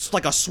 It's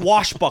like a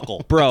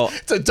swashbuckle, Bro,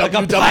 It's a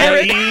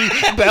pirate.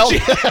 belt.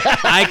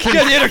 I She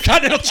had the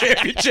Intercontinental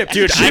Championship,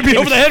 dude, She I hit me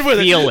can over the head with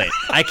it. feel it.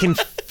 I can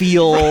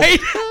feel, Right?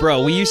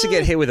 Bro. We used to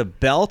get hit with a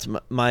belt.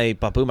 My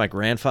babu, my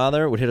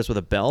grandfather, would hit us with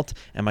a belt,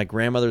 and my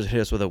grandmother would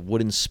hit us with a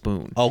wooden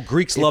spoon. Oh,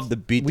 Greeks love to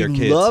beat We their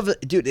kids. love,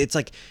 dude. It's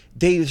like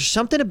there's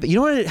something. You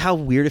know what? How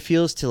weird it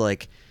feels to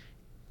like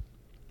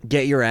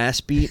get your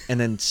ass beat and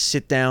then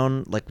sit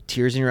down like with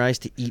tears in your eyes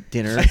to eat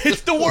dinner.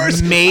 It's the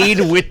worst. Made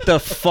with the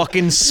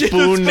fucking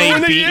spoon they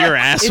spoon, beat yeah. your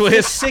ass It's with.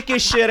 the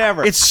sickest shit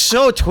ever. It's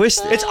so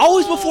twisted. It's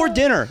always before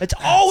dinner. It's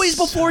always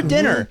before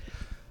dinner.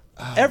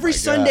 Every my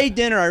Sunday God.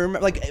 dinner, I remember,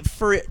 like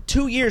for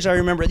 2 years, I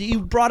remember you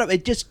brought up.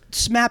 It just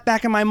smacked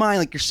back in my mind,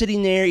 like you're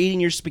sitting there eating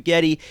your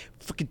spaghetti,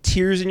 fucking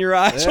tears in your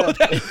eyes, with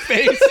that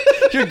face.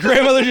 Your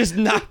grandmother just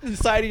knocked the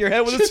side of your head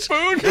with a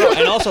spoon. Bro,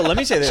 and also, let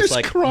me say this: Just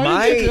like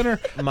crying at dinner.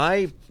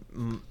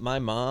 my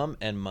mom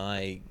and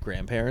my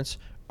grandparents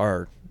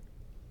are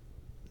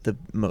the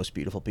most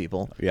beautiful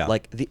people. Yeah.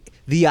 Like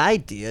the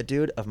idea,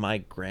 dude, of my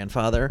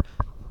grandfather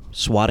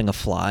swatting a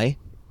fly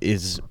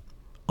is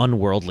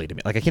unworldly to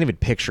me. Like I can't even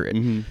picture it.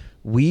 Mm-hmm.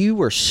 We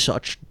were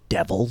such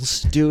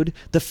devils, dude.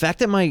 The fact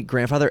that my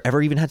grandfather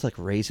ever even had to like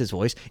raise his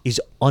voice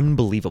is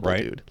unbelievable,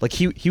 Right. dude. Like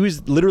he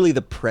was literally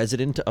the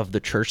president of the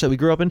church that we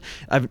grew up in.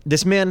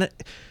 This man,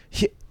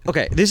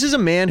 okay, this is a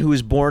man who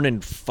was born in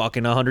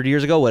fucking 100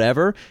 years ago,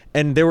 whatever,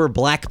 and there were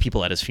black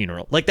people at his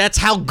funeral. Like that's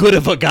how good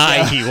of a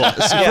guy he was.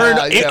 For yeah, a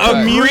right.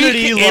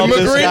 Greek loved this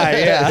immigrant. guy,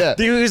 yeah.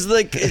 He was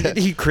like,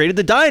 he created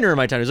the diner in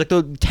my town. He was like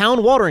the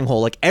town watering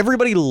hole. Like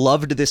everybody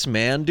loved this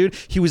man, dude.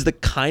 He was the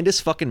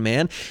kindest fucking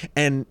man.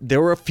 And there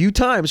were a few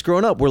times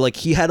growing up where like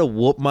he had to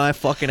whoop my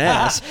fucking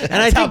ass. And I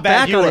That's how think bad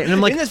back you on were. it, and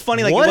I'm like, Isn't this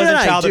funny? Like, it what wasn't did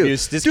I child do?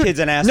 abuse. This Dude, kid's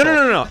an No, asshole.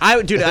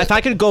 no. Dude, if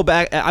I could go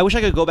back, I wish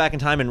I could go back in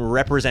time and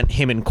represent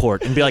him in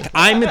court and be like,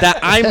 I'm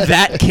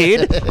that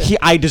kid.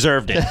 I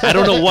deserved it. I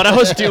don't know what I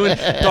was doing.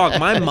 Dog,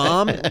 my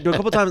mom, a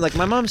couple times, like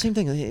my mom, same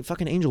thing. Like,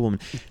 fucking angel woman.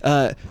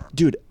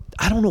 Dude,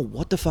 I don't know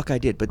what the fuck I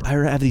did, but I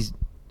have these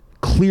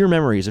clear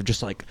memories of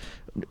just like,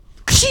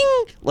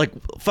 like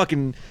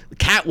fucking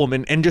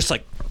Catwoman and just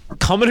like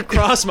coming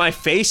across my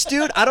face,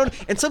 dude.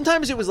 And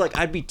sometimes it was like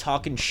I'd be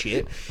talking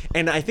shit,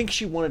 and I think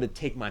she wanted to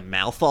take my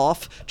mouth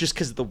off just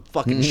because of the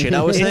fucking shit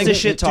I was It's saying. the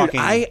shit talking.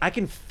 Dude, I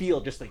can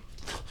feel just like.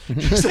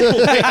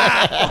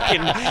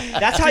 Fucking,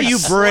 That's how you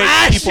break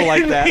people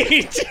like that,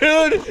 me,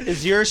 dude.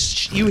 Is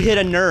you hit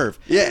a nerve?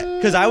 Yeah.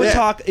 Because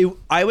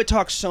I would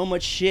talk so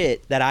much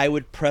shit that I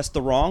would press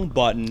the wrong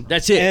button.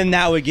 That's it. and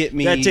that would get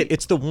me. That's it.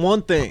 It's the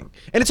one thing,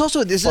 and it's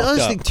also this Fucked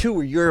other up. thing too,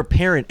 where you're a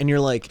parent and you're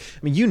like,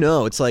 I mean,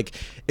 it's like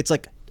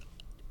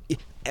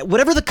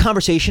whatever the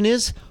conversation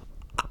is.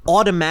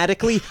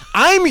 Automatically,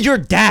 I'm your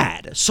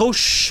dad, so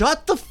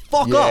shut the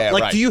fuck Yeah, up.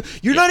 Like, right.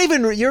 you're not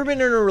even. You've been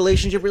in a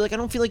relationship where you're like, I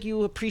don't feel like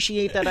you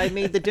appreciate that I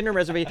made the dinner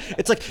reservation.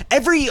 It's like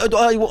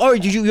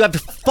you have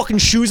fucking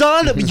shoes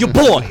on, you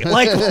boy.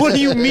 Like, what do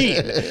you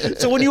mean?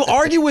 So when you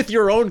argue with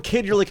your own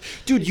kid, you're like,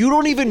 dude, you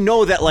don't even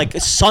know that like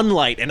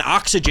sunlight and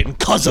oxygen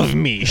because of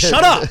me.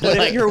 Shut up. But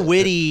Like, if you're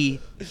witty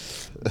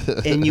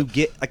and you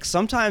get like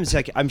sometimes,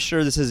 like I'm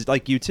sure this is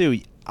like you too.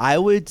 I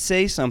would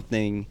say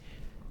something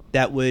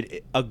that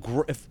would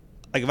if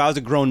I was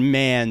a grown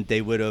man,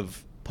 they would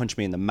have punched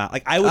me in the mouth.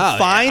 Like I would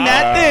find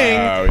that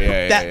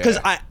thing because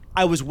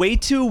I was way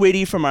too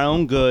witty for my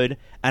own good,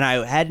 and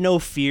I had no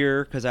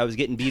fear because I was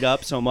getting beat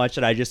up so much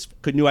that I just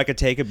knew I could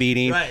take a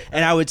beating. Right.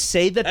 And I would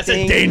say the that's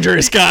thing. a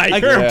dangerous guy.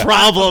 Like, You're a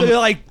problem. They're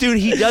like, dude,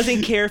 he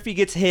doesn't care if he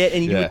gets hit.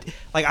 And Yeah.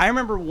 like, I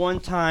remember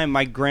one time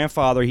my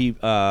grandfather, his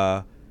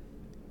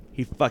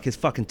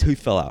fucking tooth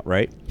fell out,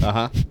 right?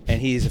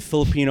 And he's a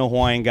Filipino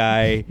Hawaiian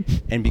guy,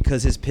 and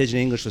because his pidgin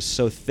English was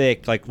so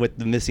thick, like with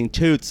the missing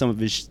tooth, some of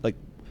his like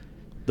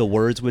the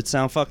words would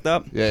sound fucked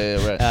up.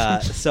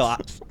 Right. So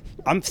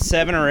I'm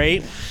 7 or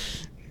 8.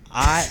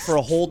 For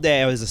a whole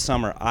day, it was the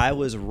summer, I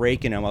was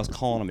raking him. I was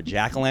calling him a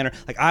jack-o'-lantern.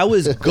 Like, I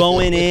was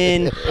going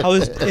in. I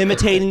was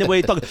imitating the way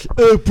he talked.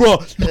 Hey, bro,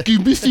 you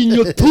missing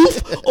your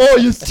tooth? Oh,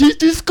 your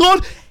teeth is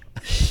gone?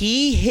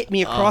 He hit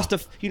me across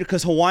the,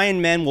 because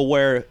Hawaiian men will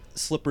wear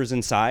slippers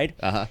inside.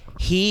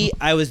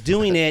 I was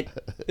doing it.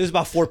 It was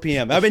about 4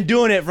 p.m. I've been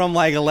doing it from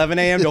like 11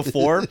 a.m. till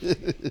 4.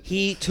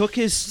 He took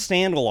his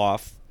sandal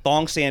off,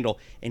 thong sandal,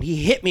 and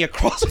he hit me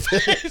across the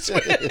face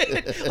with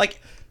it. Like,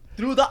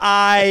 through the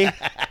eye.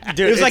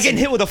 Dude, it was like getting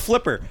hit with a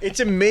flipper.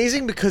 It's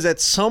amazing because at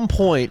some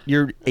point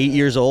you're 8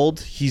 years old.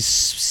 He's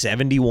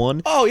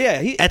 71. Oh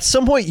yeah. At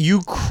some point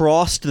you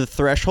crossed the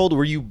threshold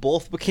where you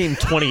both became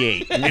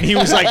 28, and he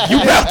was like,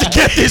 "You about to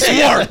get this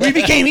work." We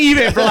became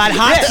even for that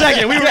hot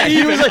second. We were He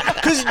even. was like,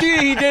 because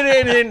dude, he did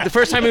it, and the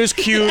first time it was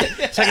cute.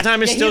 Second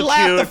time it's Yeah, still he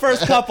laughed cute. the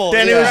first couple.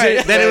 Then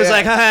Yeah. it was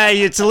like,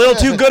 "Hey, it's a little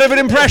too good of an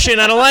impression.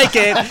 I don't like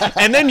it."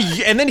 And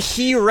then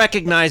he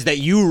recognized that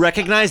you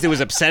recognized it was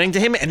upsetting to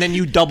him, and then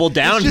you doubled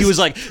down. He was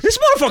like, "This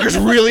motherfucker's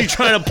really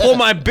trying to pull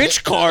my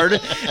bitch card,"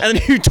 and then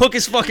he took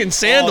his fucking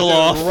sandal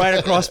off right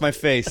across my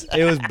face.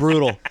 It was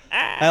brutal.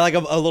 I had like a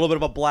little bit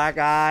of a black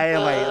eye,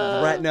 and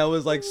my retina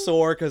was like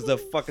sore because the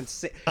fucking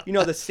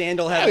the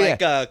sandal had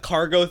like a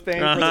cargo thing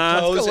for the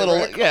toes. It's a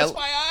little, across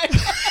my eye.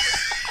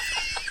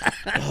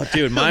 Oh,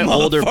 dude, my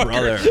older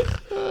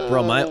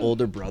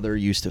brother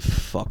used to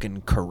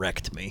fucking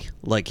correct me.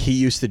 Like, he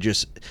used to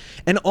just,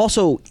 and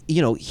also,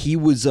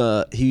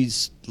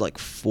 he's like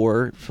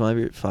 4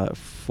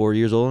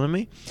 years older than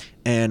me,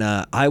 and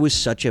I was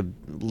such a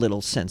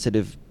little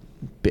sensitive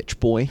bitch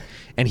boy,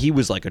 and he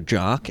was like a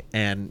jock,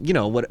 and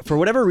for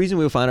whatever reason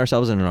we would find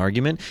ourselves in an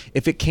argument.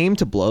 If it came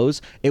to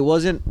blows, it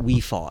wasn't we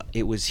fought,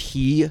 it was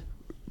he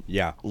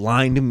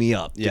lined me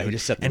up, dude. Yeah, he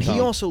just set the and tone.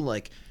 he also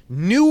like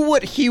knew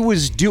what he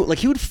was doing. Like,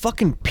 he would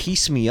fucking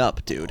piece me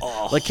up, dude.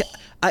 Like,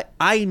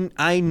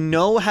 I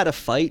know how to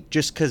fight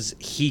just because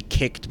he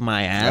kicked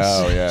my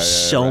ass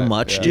so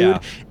much, dude.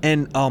 Yeah.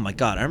 And oh my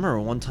god, I remember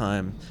one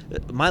time,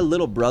 my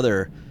little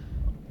brother.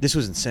 This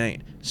was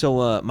insane.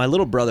 So my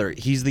little brother,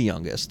 he's the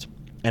youngest,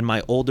 and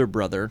my older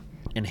brother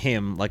and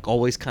him like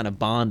always kind of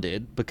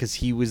bonded because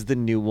he was the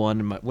new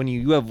one. When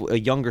you have a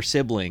younger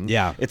sibling,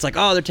 it's like,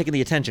 oh, they're taking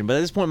the attention. But at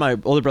this point, my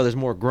older brother's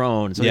more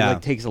grown, so he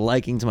like takes a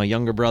liking to my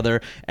younger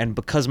brother. And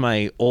because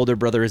my older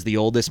brother is the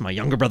oldest, my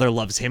younger brother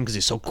loves him because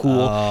he's so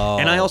cool.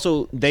 And I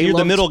also You're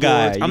the middle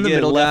guy. I'm You the get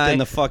middle left guy. in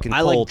the fucking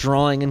I like cold.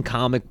 drawing and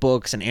comic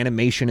books and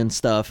animation and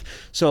stuff.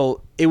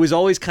 So it was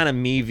always kind of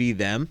me v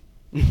them.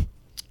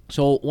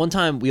 So one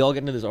time we all get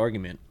into this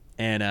argument,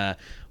 and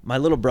my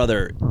little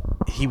brother,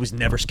 he was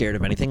never scared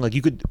of anything. Like,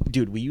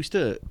 we used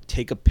to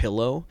take a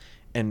pillow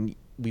and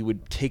we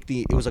would take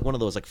it was like one of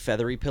those like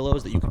feathery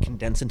pillows that you could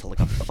condense into like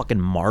a fucking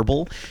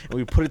marble, and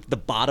we would put it at the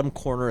bottom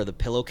corner of the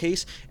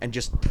pillowcase and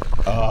just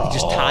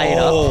tie it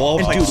up.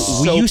 And dude,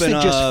 we used to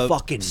just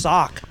fucking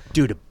sock.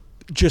 Dude,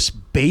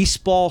 just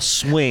baseball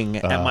swing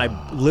at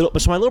my little.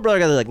 So my little brother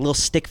got like little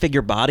stick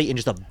figure body and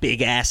just a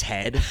big ass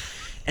head.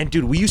 And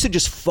dude, we used to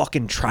just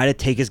fucking try to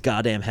take his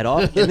goddamn head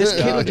off, and this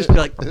kid would just be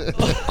like,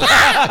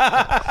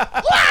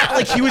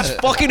 like he was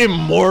fucking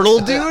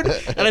immortal, dude.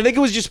 And I think it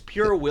was just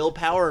pure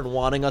willpower and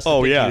wanting us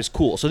to think he was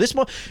cool. So this,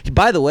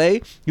 by the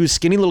way, he was a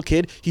skinny little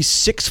kid. He's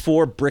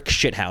 6'4", brick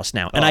shithouse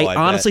now, and I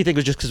honestly think it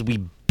was just because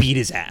we beat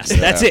his ass.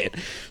 That's it.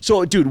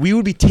 So, dude, we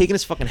would be taking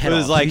his fucking head off. It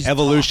was like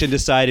evolution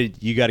decided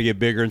you got to get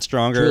bigger and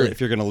stronger if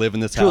you're going to live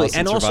in this house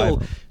and survive.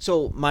 Also,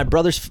 so my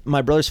brother's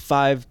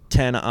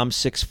 5'10", I'm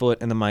 6 foot,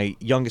 and then my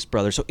youngest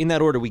brother. So in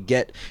that order,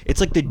 it's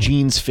like the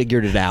genes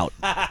figured it out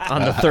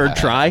on the third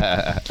try.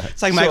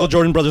 It's like Michael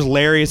Jordan brothers.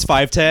 Larry is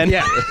 5'10".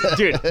 Yeah,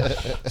 dude.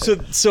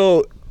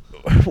 So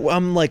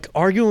I'm like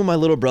arguing with my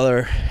little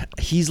brother.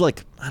 He's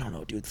like, I don't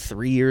know, dude,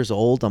 3 years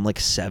old. I'm like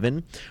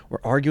 7. We're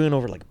arguing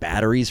over like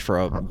batteries for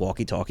a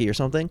walkie-talkie or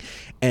something,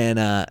 and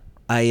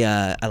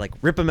I like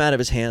rip him out of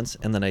his hands,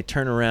 and then I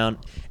turn around,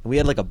 and we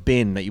had like a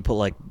bin that you put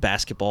like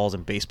basketballs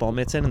and baseball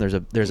mitts in,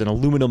 and there's an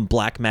aluminum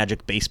Black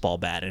Magic baseball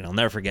bat, and I'll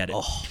never forget it.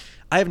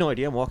 I have no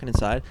idea. I'm walking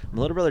inside.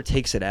 My little brother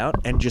takes it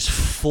out and just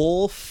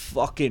full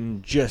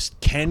fucking just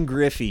Ken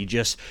Griffey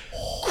just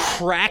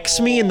cracks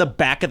me in the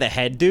back of the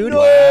head, dude.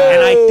 No!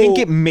 And I think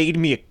it made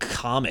me a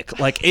comic.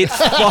 Like, it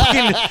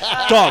fucking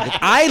dog.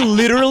 I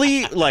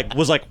literally like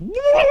was like.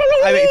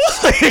 I mean,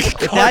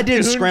 if that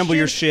didn't scramble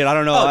your shit, I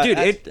don't know. Oh,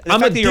 dude,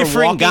 I'm a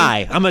different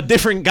guy. I'm a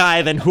different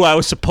guy than who I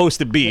was supposed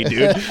to be,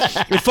 dude.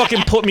 It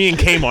fucking put me in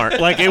K-mart.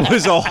 Like, it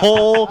was a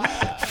whole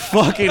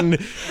fucking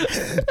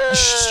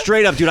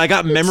straight up, dude. I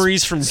got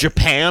memories from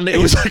Japan. It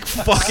was like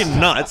fucking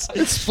nuts.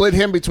 It split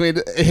him between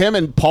him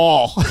and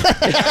Paul.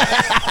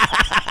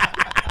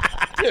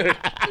 Dude,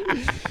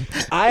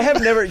 I have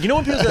never. You know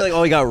when people say like,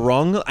 "Oh, he got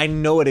wrong"? I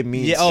know what it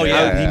means. Yeah, oh,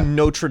 yeah. He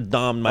Notre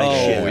Dame my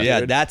shit. Oh yeah,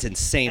 dude. that's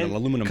insane. An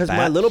aluminum bat. Because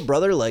my little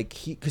brother, like,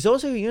 because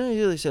also,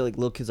 they say like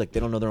little kids like they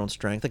don't know their own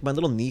strength. Like my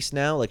little niece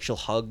now, like she'll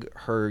hug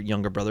her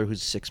younger brother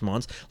who's 6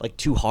 months like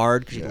too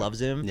hard because she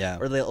loves him. Yeah.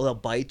 Or they'll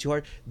bite too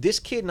hard. This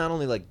kid not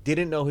only like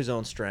didn't know his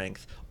own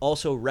strength,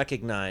 also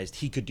recognized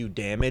he could do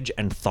damage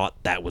and thought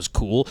that was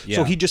cool. Yeah.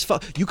 So he just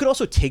you could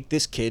also take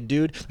this kid,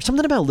 dude. There's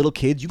something about little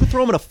kids. You could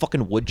throw them in a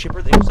fucking wood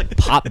chipper. They just like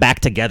pop back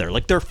together.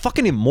 Like they're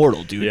fucking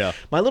immortal, dude. Yeah.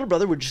 My little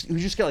brother would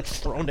just get like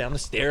thrown down the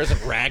stairs and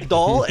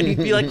ragdoll, and he'd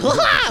be like,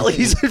 ah! Like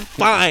he's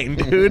fine,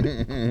 dude.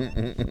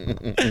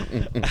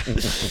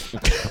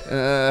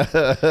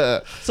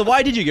 So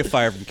why did you get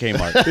fired from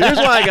Kmart? Here's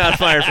why I got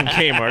fired from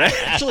Kmart. I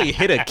actually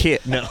hit a kid.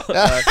 No.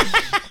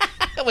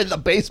 With the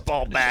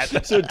baseball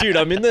bat. So, dude,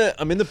 I'm in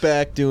the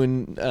back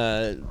doing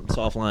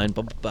soft line.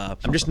 Blah, blah, blah.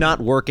 I'm just not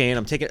working.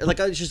 I'm taking like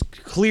it's just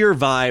clear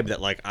vibe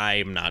that like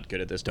I'm not good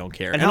at this. Don't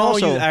care. And how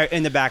long are you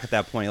in the back at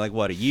that point? Like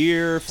what? A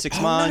year?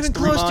 6 months? Not even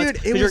 3 close, months? dude.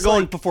 It Because you're was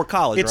going like- before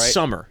college, It's right?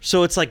 summer,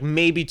 so it's like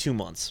maybe 2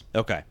 months.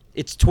 Okay.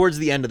 It's towards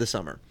the end of the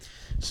summer.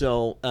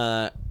 So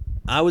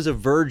I was a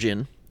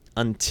virgin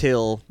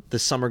until the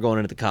summer going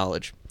into the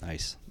college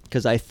Nice.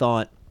 because I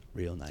thought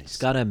Real nice. it's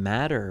gotta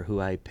matter who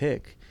I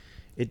pick.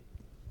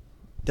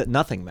 That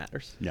nothing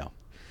matters. No.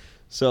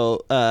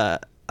 So I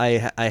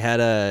had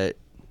a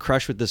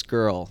crush with this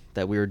girl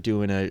that we were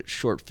doing a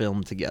short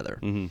film together.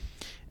 Mm-hmm.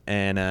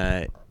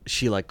 And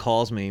she like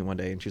calls me one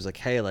day and she's like,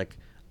 hey, like,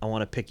 I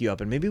want to pick you up.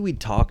 And maybe we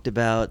talked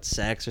about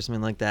sex or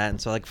something like that.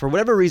 And so like for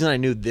whatever reason, I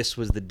knew this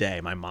was the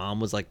day. My mom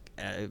was like,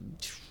 I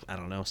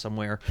don't know,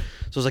 somewhere.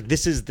 So I was like,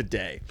 this is the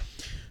day.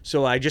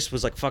 So I just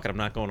was like, fuck it, I'm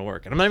not going to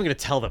work. And I'm not even going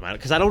to tell them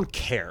because I don't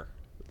care.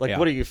 Like,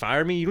 what, are you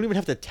firing me? You don't even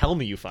have to tell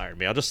me you fired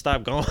me. I'll just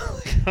stop going.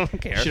 Like, I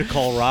don't care. Should have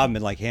called Rob and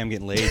been like, hey, I'm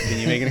getting late. Can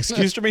you make an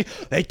excuse for me?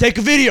 Hey, take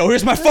a video.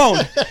 Here's my phone.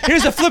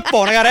 Here's a flip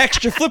phone. I got an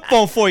extra flip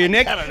phone for you,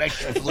 Nick. Got an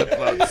extra flip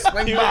phone.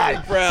 Swing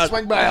by.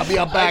 Swing by. I'll be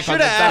out back on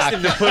the dock. Asked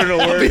him to put it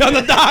away. I'll be on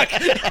the dock.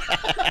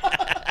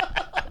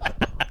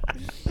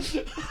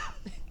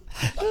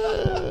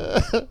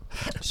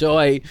 So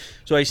I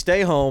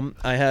stay home.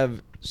 I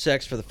have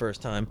sex for the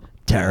first time.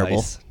 Terrible.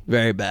 Nice.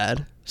 Very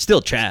bad.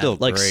 Still chat. Still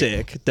like great.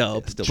 sick.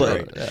 Dope. Still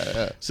But-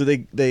 great. So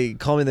they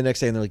call me the next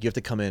day and they're like, you have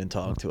to come in and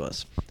talk to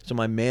us. So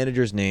my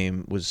manager's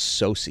name was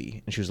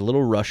Sosi, and she was a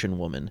little Russian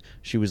woman.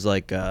 She was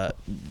like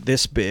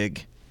this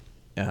big,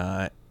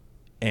 and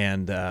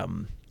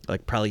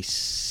like probably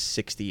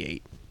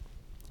 68.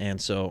 And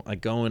so I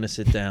go in to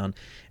sit down,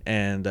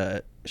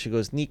 and she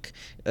goes, Nick,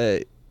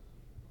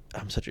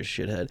 I'm such a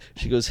shithead.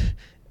 She goes,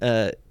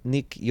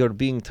 Nick, you're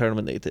being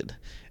terminated.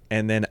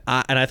 And then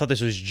I thought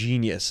this was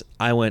genius.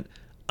 I went,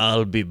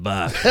 I'll be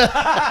back.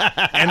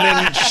 And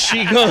then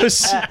she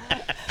goes,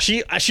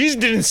 she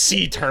didn't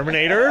see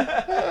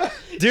Terminator.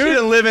 Dude, She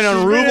didn't live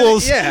in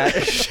rubles. Yeah.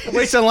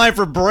 Waits in line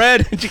for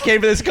bread, and she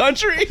came to this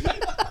country.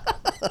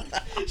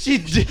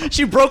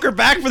 She broke her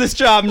back for this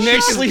job. Nick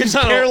She sleeps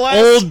on care an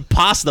less. old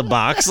pasta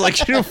box. Like,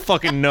 she don't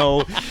fucking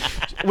know.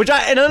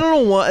 I don't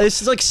know what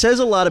this is, like, says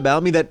a lot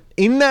about me that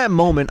in that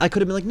moment I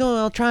could have been like, no,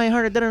 I'll try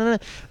harder. Da, da, da,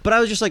 da. But I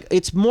was just like,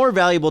 it's more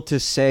valuable to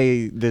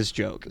say this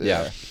joke.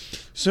 Yeah.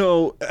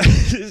 So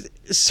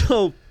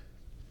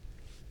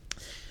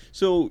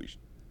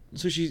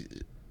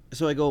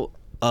I go,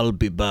 I'll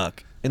be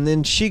back, and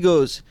then she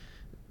goes,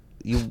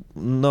 you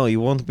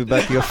won't be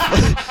back.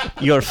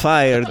 You're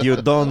fired. You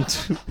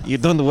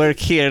don't work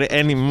here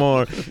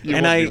anymore. You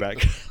and won't be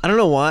back. I don't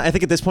know why. I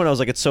think at this point I was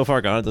like, it's so far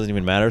gone, it doesn't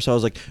even matter. So I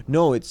was like,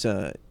 no, it's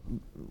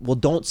well,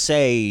 don't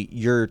say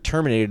you're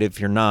terminated if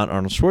you're not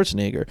Arnold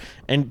Schwarzenegger.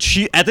 And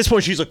at this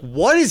point she's like,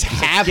 what is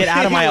happening? Get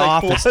out of my Like,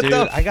 office, what dude.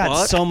 the I got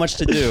fuck? so much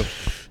to do.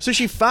 So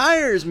she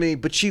fires me,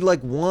 but she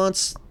like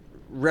wants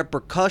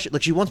repercussion.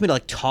 Like, she wants me to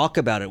like talk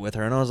about it with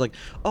her, and I was like,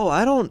 oh,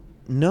 I don't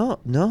know.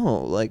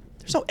 No, like,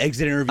 There's no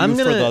exit interview I'm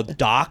gonna- for the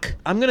doc.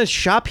 I'm gonna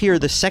shop here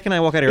the second I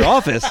walk out of your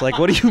office. Like,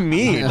 what do you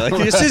mean? Like,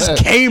 this is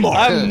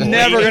K-mart. I'm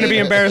never going to be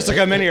embarrassed to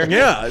come in here.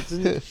 Yeah,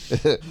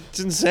 it's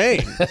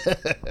insane.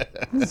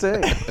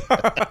 Insane.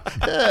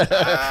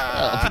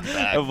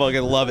 I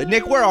fucking love it.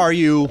 Nick, where are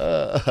you?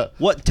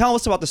 Tell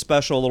us about the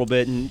special a little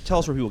bit, and tell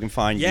us where people can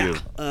find you.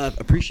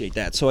 Appreciate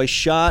that. So I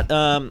shot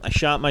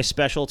my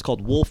special. It's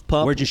called Wolf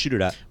Pup. Where'd you shoot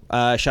it at?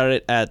 I shot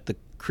it at the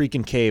Creek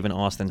and Cave in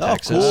Austin,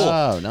 Texas. cool.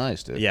 Oh,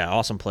 nice, dude. Yeah,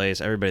 awesome place.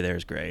 Everybody there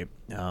is great.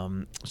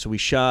 So we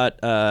shot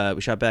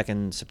back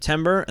in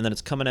September, and then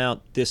it's coming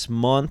out this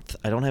month.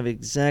 I don't have an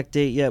exact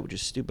date yet, which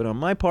is stupid on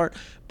my part.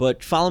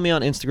 But follow me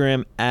on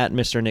Instagram at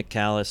Mr. Nick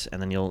Callas,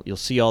 and then you'll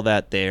see all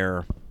that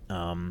there.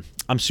 I'm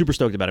super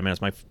stoked about it, man.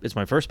 It's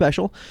my first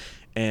special,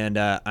 and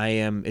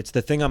it's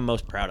the thing I'm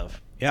most proud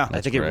of. Yeah,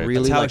 I think great. it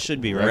really That's how it like,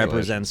 should be, right?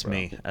 represents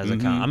me as a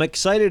com. I'm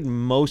excited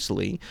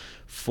mostly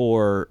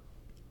for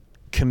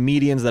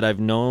comedians that I've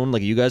known,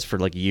 like you guys, for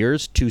like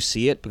years, to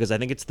see it, because I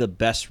think it's the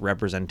best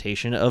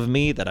representation of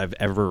me that I've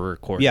ever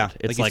recorded. Yeah,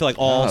 It's like you feel like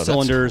all that's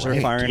cylinders are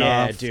great. firing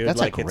yeah, off. dude, That's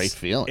like a great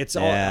feeling. It's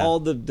Yeah. all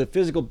the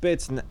physical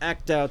bits and the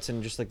act outs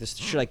and just like this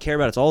shit I care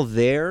about. It's all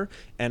there,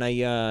 and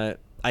I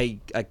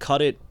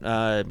cut it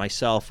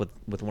myself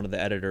with one of the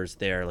editors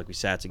there. Like, we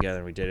sat together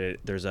and we did it.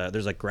 There's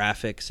like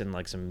graphics and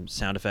like some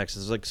sound effects.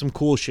 There's like some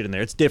cool shit in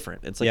there. It's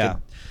different. It's like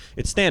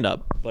it's stand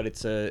up, but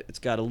it's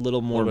got a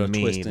little more Little bit of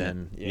me twist in it.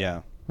 than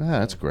Yeah. Yeah,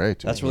 that's great,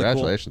 dude. That's really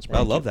Congratulations, cool. I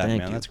bro. love that, Thank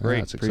man. you. That's great.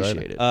 that's exciting.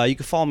 Appreciate it. You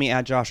can follow me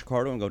at Josh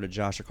Ricardo and go to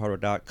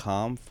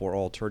joshricardo.com for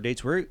all tour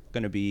dates. We're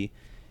going to be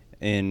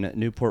in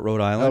Newport, Rhode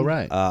Island. Oh,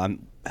 right.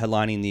 I'm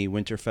headlining the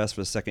Winterfest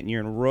for the second year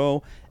in a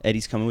row.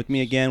 Eddie's coming with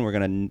me again. We're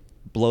going to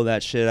blow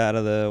that shit out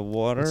of the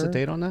water. What's the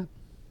date on that?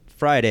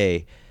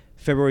 Friday,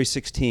 February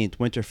 16th,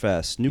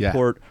 Winterfest,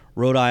 Newport,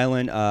 Rhode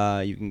Island.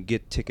 You can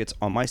get tickets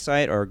on my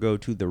site or go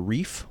to the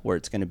Reef where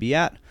it's going to be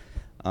at.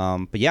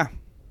 But yeah.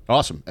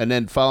 Awesome. And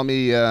then follow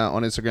me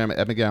on Instagram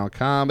at McGowan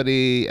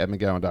Comedy, at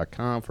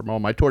McGowan.com for all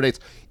my tour dates.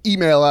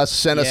 Email us.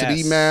 Send us an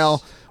Yes.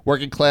 email.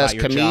 Working Class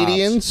About your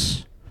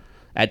Comedians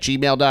at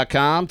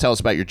gmail.com. Tell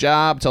us about your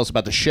job. Tell us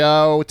about the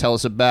show. Tell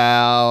us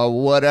about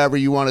whatever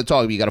you want to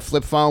talk about. You got a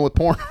flip phone with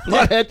porn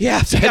on it?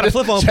 Yeah, if you got a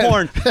flip phone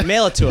porn,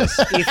 mail it to us.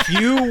 If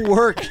you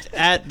worked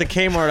at the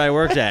Kmart I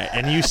worked at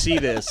and you see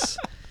this,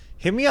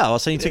 hit me up. I'll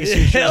send you tickets to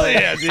your show. Hell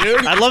yeah,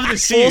 dude. I'd love to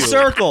see Full you.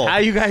 circle. How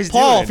you guys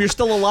Paul, doing? if you're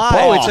still alive.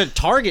 Oh, it's a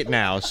Target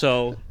now,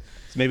 so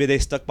Maybe they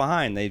stuck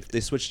behind. They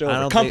switched I over.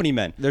 don't Company think-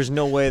 men. There's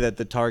no way that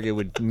the Target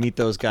would meet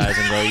those guys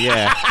and go,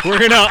 yeah, we're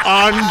going to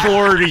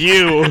onboard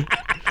you.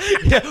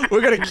 Yeah,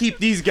 we're gonna keep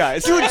these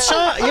guys. Dude,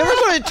 you ever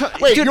go to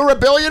Wait, dude, you're a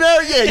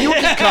billionaire? Yeah, you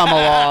can come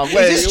along.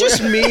 Wait, is this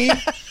just me?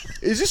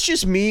 Is this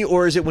just me,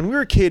 or is it when we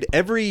were a kid,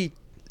 every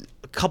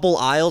couple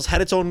aisles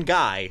had its own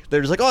guy?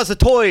 There's like, oh, it's a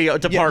toy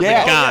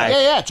department guy.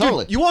 Yeah,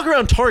 totally. Dude, you walk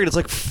around Target, it's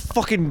like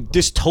fucking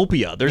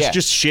dystopia. There's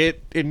just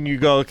shit, and you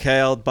go, okay,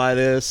 I'll buy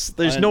this.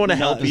 There's no one to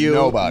help you.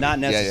 Nobody. Not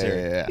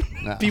necessary. Yeah.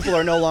 No. People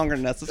are no longer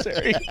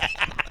necessary.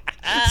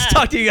 Let's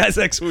talk to you guys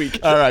next week.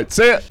 All right,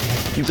 see ya.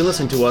 You can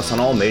listen to us on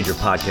all major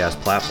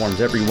podcast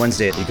platforms every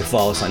Wednesday. You can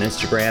follow us on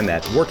Instagram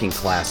at Working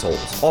Class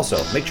Holes.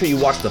 Also, make sure you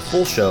watch the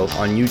full show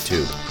on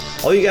YouTube.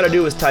 All you got to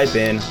do is type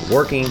in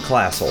Working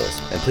Class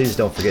Holes. And please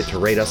don't forget to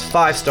rate us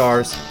 5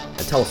 stars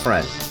and tell a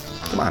friend.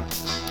 Come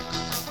on.